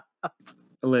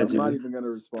 I'm not Allegedly. even gonna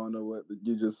respond to what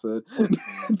you just said.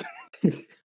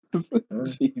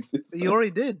 Jesus. You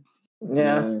already did.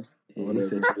 Yeah. Yeah, he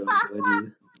said you like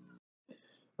allegedly.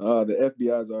 The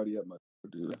FBI's already at my door,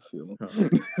 dude. I feel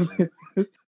him.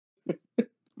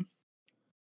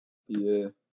 Yeah.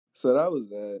 So that was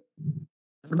that.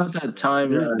 What about that time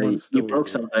There's one you story. broke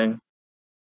something?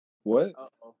 What?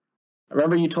 Uh-oh. I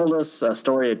remember you told us a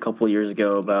story a couple years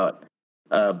ago about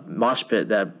a mosh pit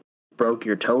that broke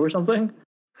your toe or something.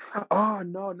 Oh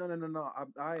no.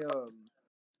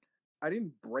 I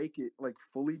didn't break it like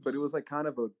fully, but it was like kind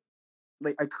of a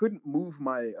like I couldn't move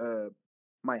my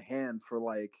hand for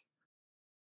like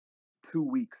 2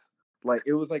 weeks. Like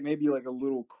it was like maybe like a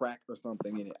little crack or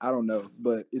something in it. I don't know,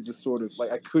 but it just sort of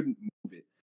like I couldn't move it.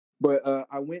 But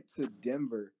I went to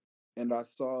Denver and I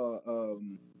saw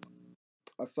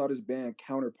this band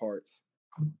Counterparts,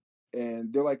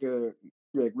 and they're like a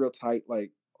like real tight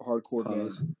like hardcore band.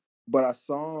 Pause. But I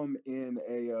saw them in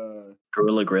a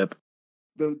Gorilla Grip.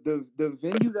 the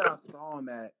venue that I saw them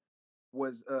at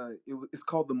was it's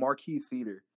called the Marquee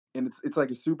Theater, and it's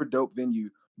like a super dope venue,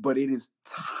 but it is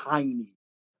tiny,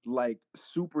 like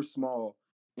super small,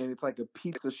 and it's like a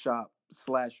pizza shop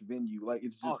slash venue. Like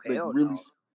it's just like hell really no.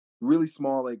 really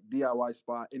small like DIY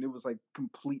spot, and it was like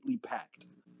completely packed.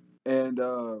 And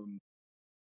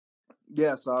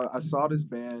yeah, so I saw this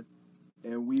band,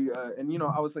 and we and you know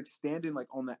I was like standing like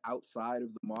on the outside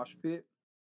of the mosh pit,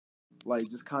 like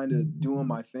just kind of doing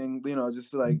my thing, you know,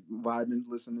 just like vibing,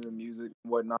 listening to music,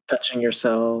 whatnot. Touching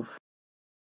yourself.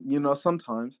 You know,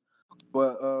 sometimes.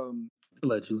 But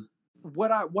Allegedly.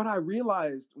 what I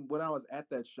realized when I was at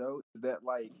that show is that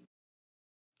like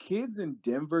kids in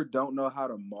Denver don't know how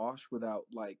to mosh without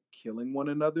like killing one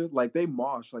another. Like they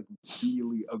mosh like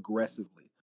really aggressively.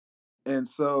 And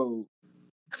so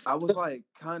I was like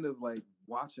kind of like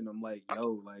watching them like,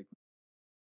 yo, like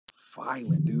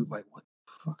violent, dude. Like what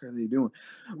the fuck are they doing?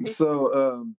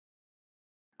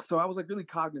 So I was like really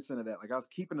cognizant of that. Like I was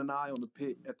keeping an eye on the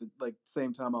pit at the like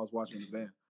same time I was watching the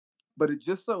band. But it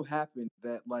just so happened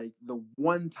that like the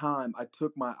one time I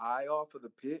took my eye off of the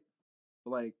pit,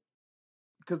 like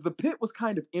because the pit was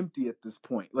kind of empty at this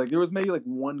point. Like there was maybe like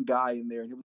one guy in there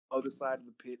and it was the other side of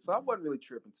the pit. So I wasn't really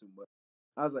tripping too much.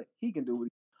 I was like, he can do it.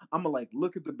 I'm gonna like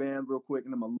look at the band real quick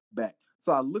and I'm gonna look back.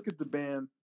 So I look at the band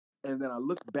and then I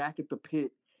look back at the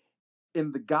pit,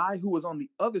 and the guy who was on the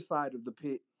other side of the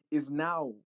pit is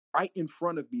now right in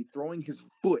front of me throwing his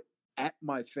foot at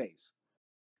my face.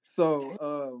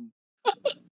 So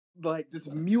like just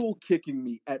mule kicking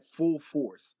me at full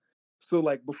force. So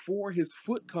like before his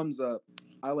foot comes up,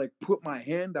 I like put my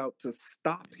hand out to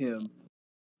stop him,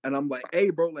 and I'm like,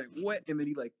 "Hey, bro, like what?" And then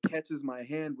he like catches my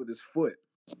hand with his foot,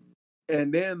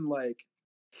 and then like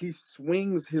he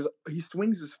swings his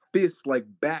fist like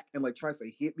back and like tries to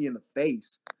hit me in the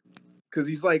face because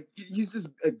he's just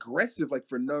aggressive like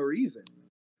for no reason.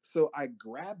 So I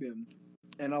grab him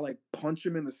and I like punch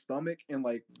him in the stomach and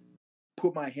like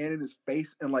put my hand in his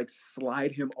face and like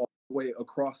slide him all the way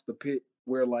across the pit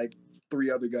where like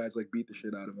 3 other guys like beat the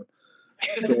shit out of him.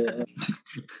 So,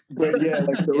 but yeah,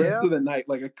 like the rest of the night,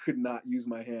 like I could not use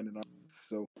my hand, and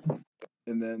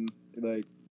and then like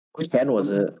Which hand was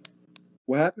it?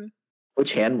 what happened?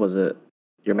 Which hand was it?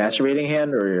 Your masturbating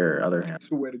hand or your other hand? I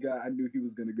swear to God, I knew he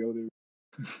was gonna go there.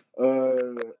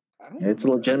 I don't. It's a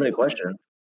remember. legitimate question.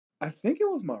 I think it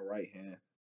was my right hand.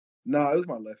 No, it was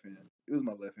my left hand. It was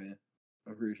my left hand.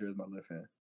 I'm pretty sure it was my left hand.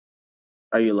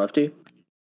 Are you lefty?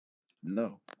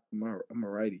 No, I'm a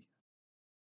righty.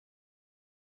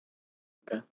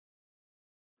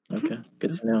 Okay,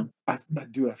 good to know.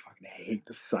 Dude, I fucking hate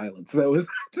the silence. That was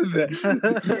that.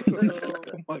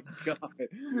 Oh my god.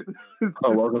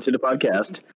 Oh, welcome to the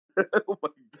podcast. Oh my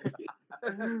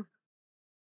god.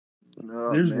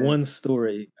 No, There's man. one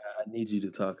story I need you to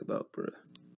talk about, bro.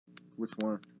 Which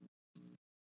one?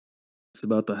 It's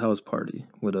about the house party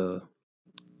with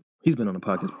he's been on the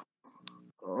podcast.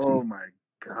 Oh my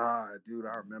god, dude,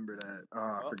 I remember that.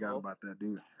 Oh, I forgot about that,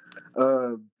 dude.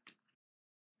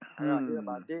 I gotta hear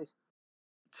about this.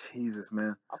 Jesus,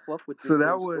 man. I fuck with this.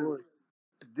 So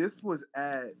this was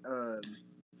at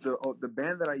the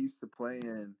band that I used to play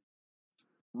in.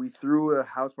 We threw a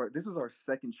house party. This was our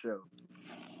second show.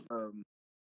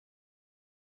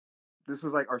 This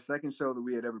was like our second show that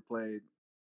we had ever played.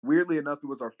 Weirdly enough, it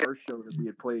was our first show that we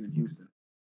had played in Houston.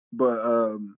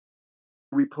 But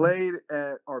we played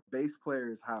at our bass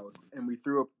player's house, and we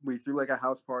threw like a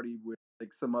house party with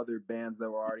like some other bands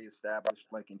that were already established,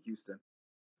 like in Houston.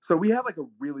 So we had like a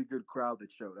really good crowd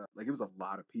that showed up. Like it was a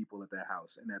lot of people at that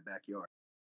house in that backyard.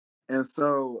 And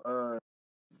so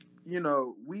you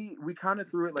know, we kind of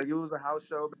threw it like it was a house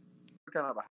show, kind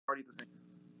of a party at the same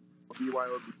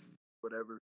BYOB,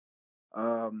 whatever.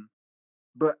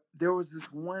 But there was this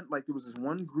one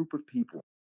group of people.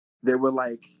 They were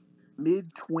like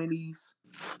mid-20s,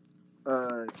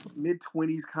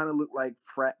 kind of looked like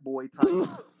frat boy type.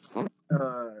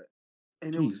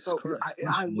 And it was Jesus Christ,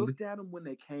 I looked at them when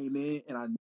they came in, and I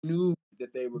knew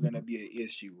that they were going to be an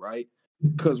issue, right?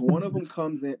 Because one of them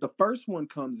comes in, the first one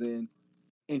comes in,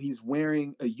 and he's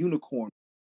wearing a unicorn.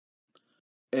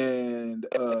 And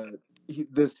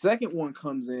the second one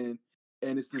comes in,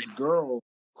 and it's this girl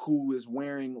who is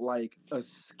wearing like a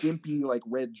skimpy, like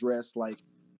red dress, like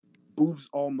boobs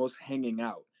almost hanging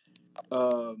out.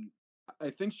 I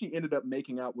think she ended up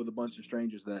making out with a bunch of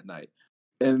strangers that night.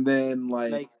 And then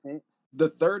like Makes sense. the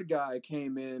third guy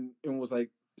came in and was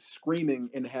like screaming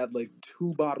and had like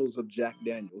 2 bottles of Jack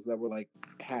Daniels that were like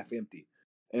half empty.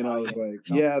 And I was like,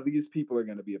 yeah, these people are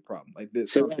going to be a problem. Like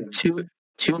this. So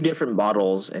two different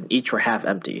bottles, and each were half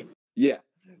empty. Yeah.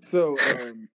 So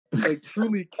like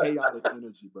truly chaotic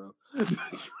energy, bro.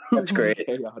 That's great.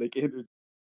 Chaotic energy.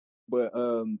 But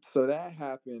so that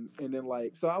happened, and then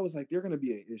like so I was like, they're gonna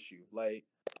be an issue. Like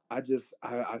I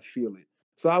feel it.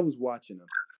 So I was watching them.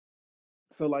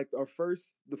 So like the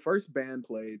first band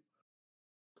played,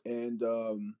 and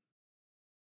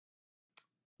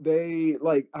they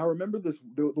like I remember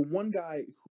the one guy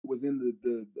who was in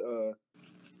the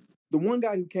one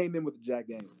guy who came in with the Jack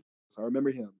Daniels. I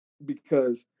remember him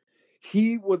because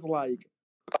he was like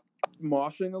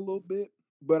moshing a little bit,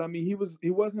 but I mean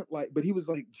he wasn't like, but he was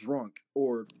like drunk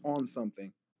or on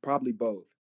something, probably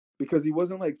both, because he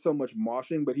wasn't like so much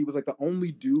moshing, but he was like the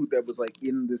only dude that was like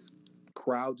in this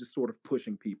crowd just sort of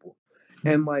pushing people,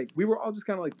 and like we were all just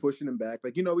kind of like pushing him back,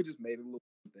 like we just made a little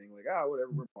thing like whatever,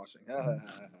 we're moshing,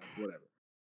 whatever.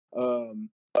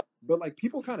 But like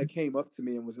people kind of came up to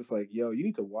me and was just like, yo, you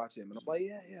need to watch him, and I'm like,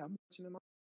 yeah, I'm watching him,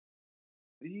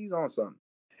 he's on something.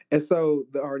 And so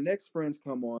our next friends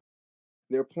come on.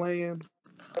 They're playing,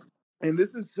 and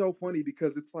this is so funny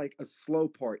because it's like a slow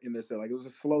part in their set. Like it was a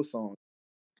slow song,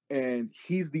 and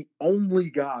he's the only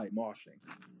guy moshing.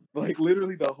 Like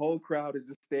literally, the whole crowd is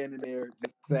just standing there,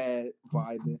 just sad,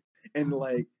 vibing, and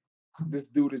like this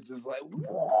dude is just like,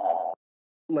 whoa,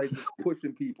 like just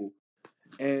pushing people.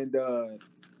 And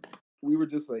we were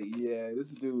just like, yeah,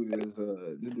 this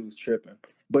dude's tripping.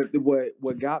 But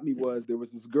what got me was there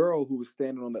was this girl who was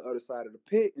standing on the other side of the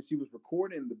pit, and she was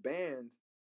recording the band,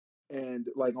 and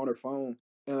like on her phone,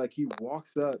 and like he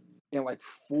walks up and like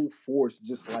full force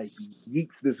just like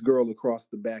yeets this girl across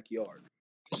the backyard.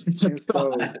 And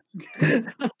so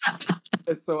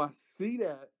I see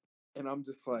that, and I'm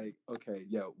just like, okay,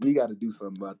 yo, we got to do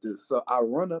something about this. So I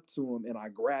run up to him and I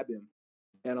grab him,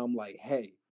 and I'm like,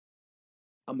 hey,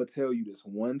 I'm gonna tell you this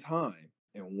one time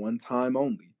and one time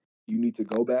only. You need to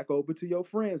go back over to your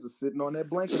friends that's sitting on that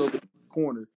blanket over the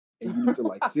corner, and you need to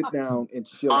like sit down and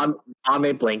chill out. On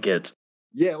a blanket.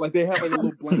 Yeah, like they had like a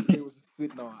little blanket they was just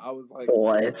sitting on. I was like,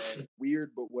 what?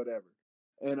 Weird, but whatever.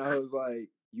 And I was like,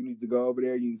 you need to go over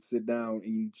there, you need to sit down,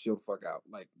 and you need to chill the fuck out.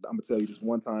 Like, I'm gonna tell you this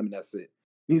one time, and that's it.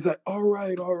 And he's like, all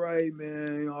right,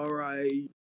 man, all right.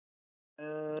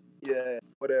 Yeah,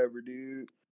 whatever, dude.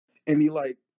 And he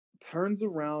like turns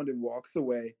around and walks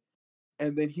away.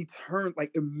 And then he turned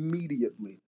like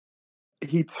immediately.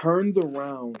 He turns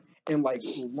around and like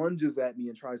lunges at me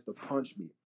and tries to punch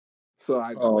me. So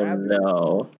I grab him.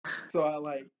 No. So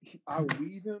I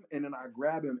weave him, and then I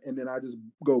grab him, and then I just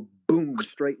go boom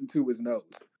straight into his nose.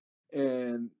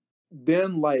 And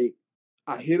then like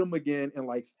I hit him again, and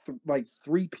like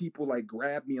 3 people like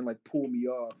grab me and like pull me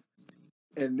off.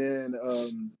 And then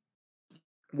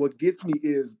what gets me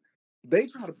is they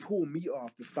try to pull me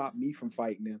off to stop me from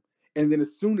fighting him. And then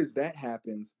as soon as that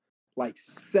happens, like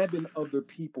 7 other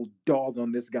people dog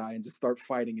on this guy and just start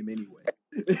fighting him anyway.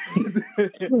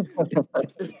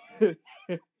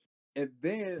 And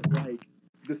then like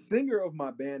the singer of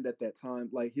my band at that time,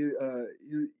 like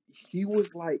he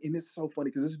was like, and it's so funny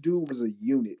because this dude was a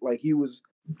unit. Like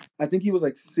I think he was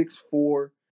like 6'4",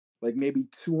 like maybe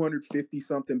 250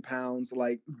 something pounds,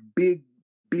 like big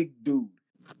dude.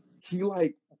 He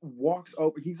like walks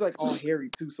over. He's like all hairy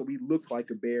too, so he looks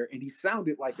like a bear, and he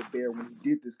sounded like a bear when he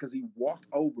did this because he walked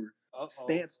over,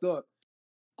 stanced up,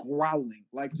 growling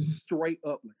like just straight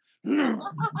up,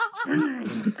 like.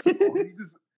 He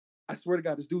just, I swear to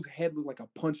God, this dude's head looked like a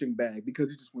punching bag because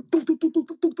he just went doo, doo, doo, doo,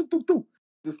 doo, doo, doo, doo.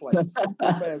 Just like super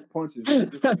fast punches, and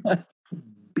just like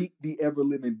beat the ever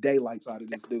living daylights out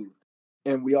of this dude.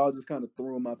 And we all just kind of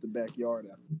threw him out the backyard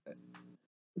after that.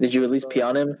 Did you at least pee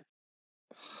on him?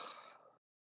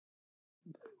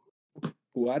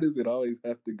 Why does it always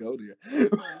have to go there?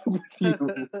 With you?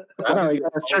 I don't know. You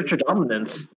gotta search your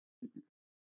dominance.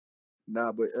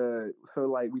 Nah, but so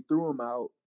like we threw him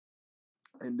out,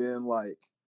 and then like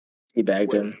He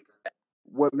bagged him.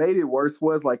 what made it worse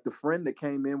was like the friend that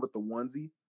came in with the onesie.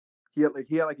 He had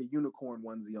like a unicorn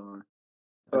onesie on.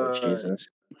 Oh Jesus!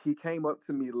 He came up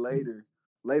to me later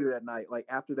that night, like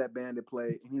after that band had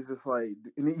played, and he's just like,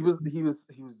 and he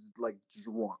was like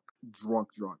drunk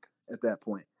at that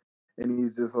point, and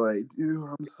he's just like, dude,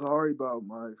 I'm sorry about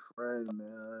my friend,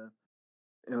 man,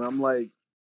 and I'm like,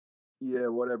 yeah,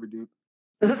 whatever, dude.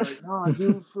 He's like, nah,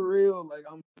 dude, for real, like,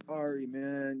 I'm sorry,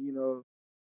 man, you know,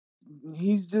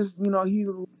 he's just, you know, he's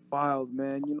a little wild,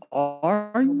 man, you know,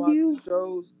 Are come out you? to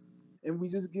shows, and we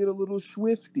just get a little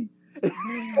swifty.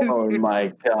 Oh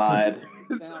my God!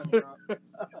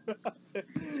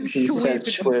 He said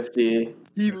Swifty.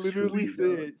 He literally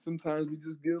said, sometimes we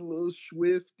just get a little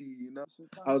swifty, you know?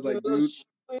 I was like, dude,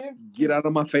 get out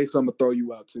of my face, or I'm gonna throw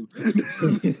you out too.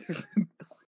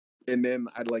 And then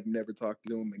I'd like never talk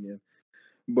to him again.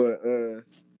 But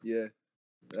yeah,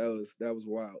 that was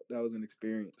wild. That was an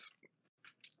experience.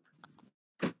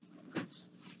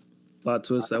 Plot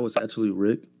twist, that was actually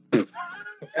Rick.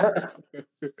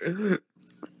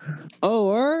 Oh,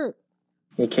 word.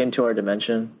 He came to our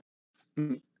dimension.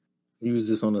 He was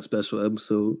just on a special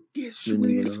episode. Get Didn't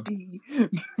even know. swifty.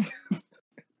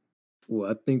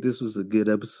 Well, I think this was a good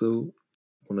episode.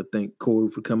 I want to thank Corey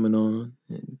for coming on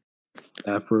and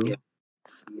Afro.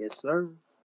 Yes, sir.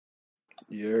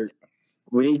 Yeah.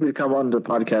 We need you to come on the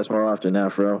podcast more often,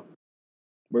 Afro.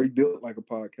 Where he built like a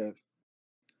podcast.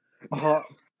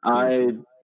 I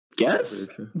guess.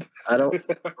 I don't.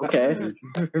 Okay.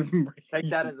 Take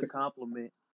that as a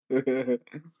compliment.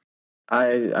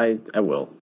 I will.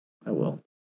 I will.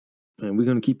 And we're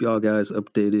gonna keep y'all guys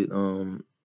updated.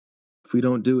 If we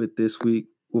don't do it this week,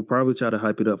 we'll probably try to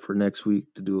hype it up for next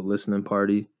week to do a listening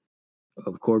party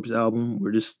of Corpse album.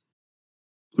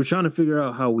 We're trying to figure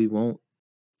out how we won't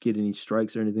get any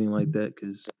strikes or anything like that,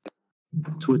 because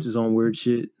Twitch is on weird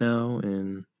shit now,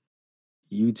 and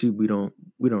YouTube we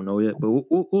don't know yet, but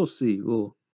we'll see.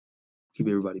 We'll keep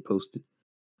everybody posted.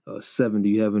 Seven, do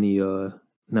you have any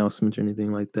announcements or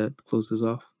anything like that to close this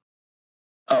off?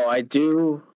 Oh, I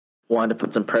do want to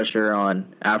put some pressure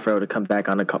on Afro to come back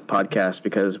on the podcast,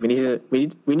 because we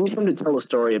need him to tell a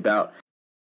story about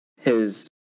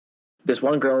this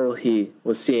one girl he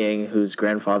was seeing whose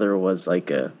grandfather was like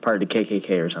a part of the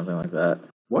KKK or something like that.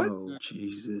 What? Oh,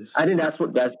 Jesus. I think that's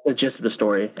the gist of the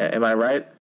story. Am I right?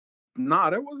 Nah,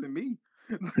 that wasn't me.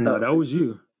 No, that was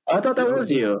you. I thought that was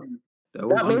you. That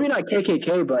was Maybe you. not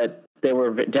KKK, but they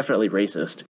were definitely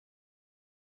racist.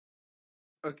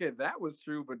 Okay, that was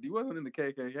true, but he wasn't in the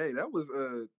KKK. That was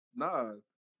nah,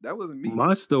 that wasn't me.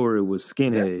 My story was That's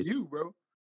skinhead. you, bro.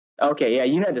 Okay, yeah,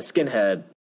 you had the skinhead,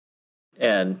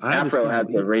 and I had Afro the had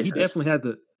skinhead. the racist. He definitely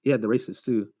had the racist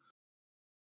too.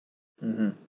 Mm-hmm.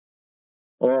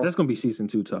 Well, That's gonna be season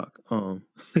 2 talk. for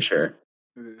sure.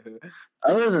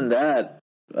 Other than that,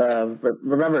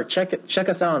 remember check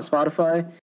us out on Spotify,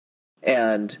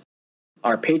 and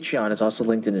our Patreon is also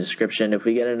linked in the description. If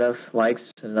we get enough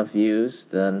likes, enough views,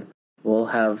 then we'll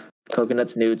have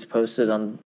Coconuts nudes posted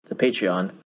on the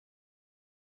Patreon.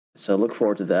 So look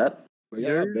forward to that. But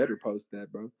yeah, I better post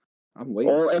that, bro. I'm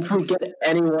waiting. Well, if we get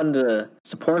anyone to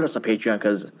support us on Patreon,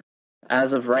 because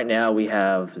as of right now, we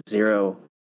have 0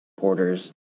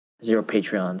 supporters, 0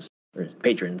 Patreons or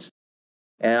patrons,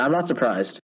 and I'm not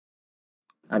surprised.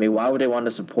 I mean, why would they want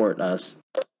to support us,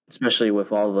 especially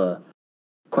with all the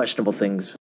questionable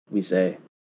things we say?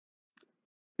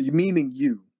 You meaning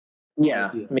you?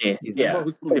 Yeah, Yeah. me. Yeah,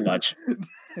 Mostly. pretty much.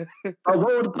 What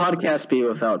would the podcast be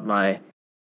without my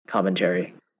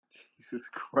commentary? Jesus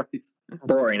Christ.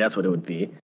 Boring, that's what it would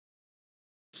be.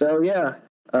 So yeah,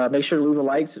 make sure to leave a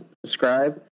like,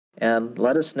 subscribe, and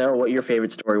let us know what your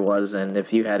favorite story was, and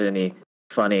if you had any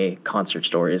funny concert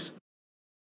stories.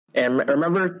 And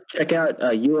remember, check out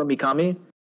Yura Mikami.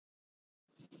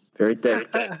 Very thick.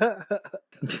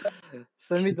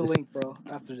 Send me the link, bro,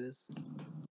 after this.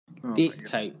 Oh, Thick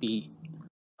type beat.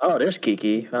 Oh, there's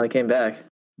Kiki. Finally came back.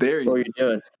 there What are you you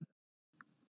doing?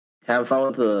 Having fun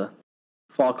with the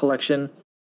fall collection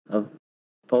of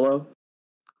Polo?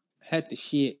 Had the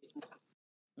shit.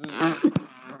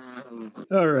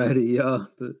 Alrighty, y'all.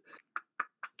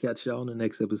 Catch y'all on the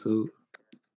next episode.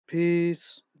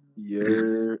 Peace.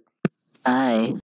 Yeah. Bye.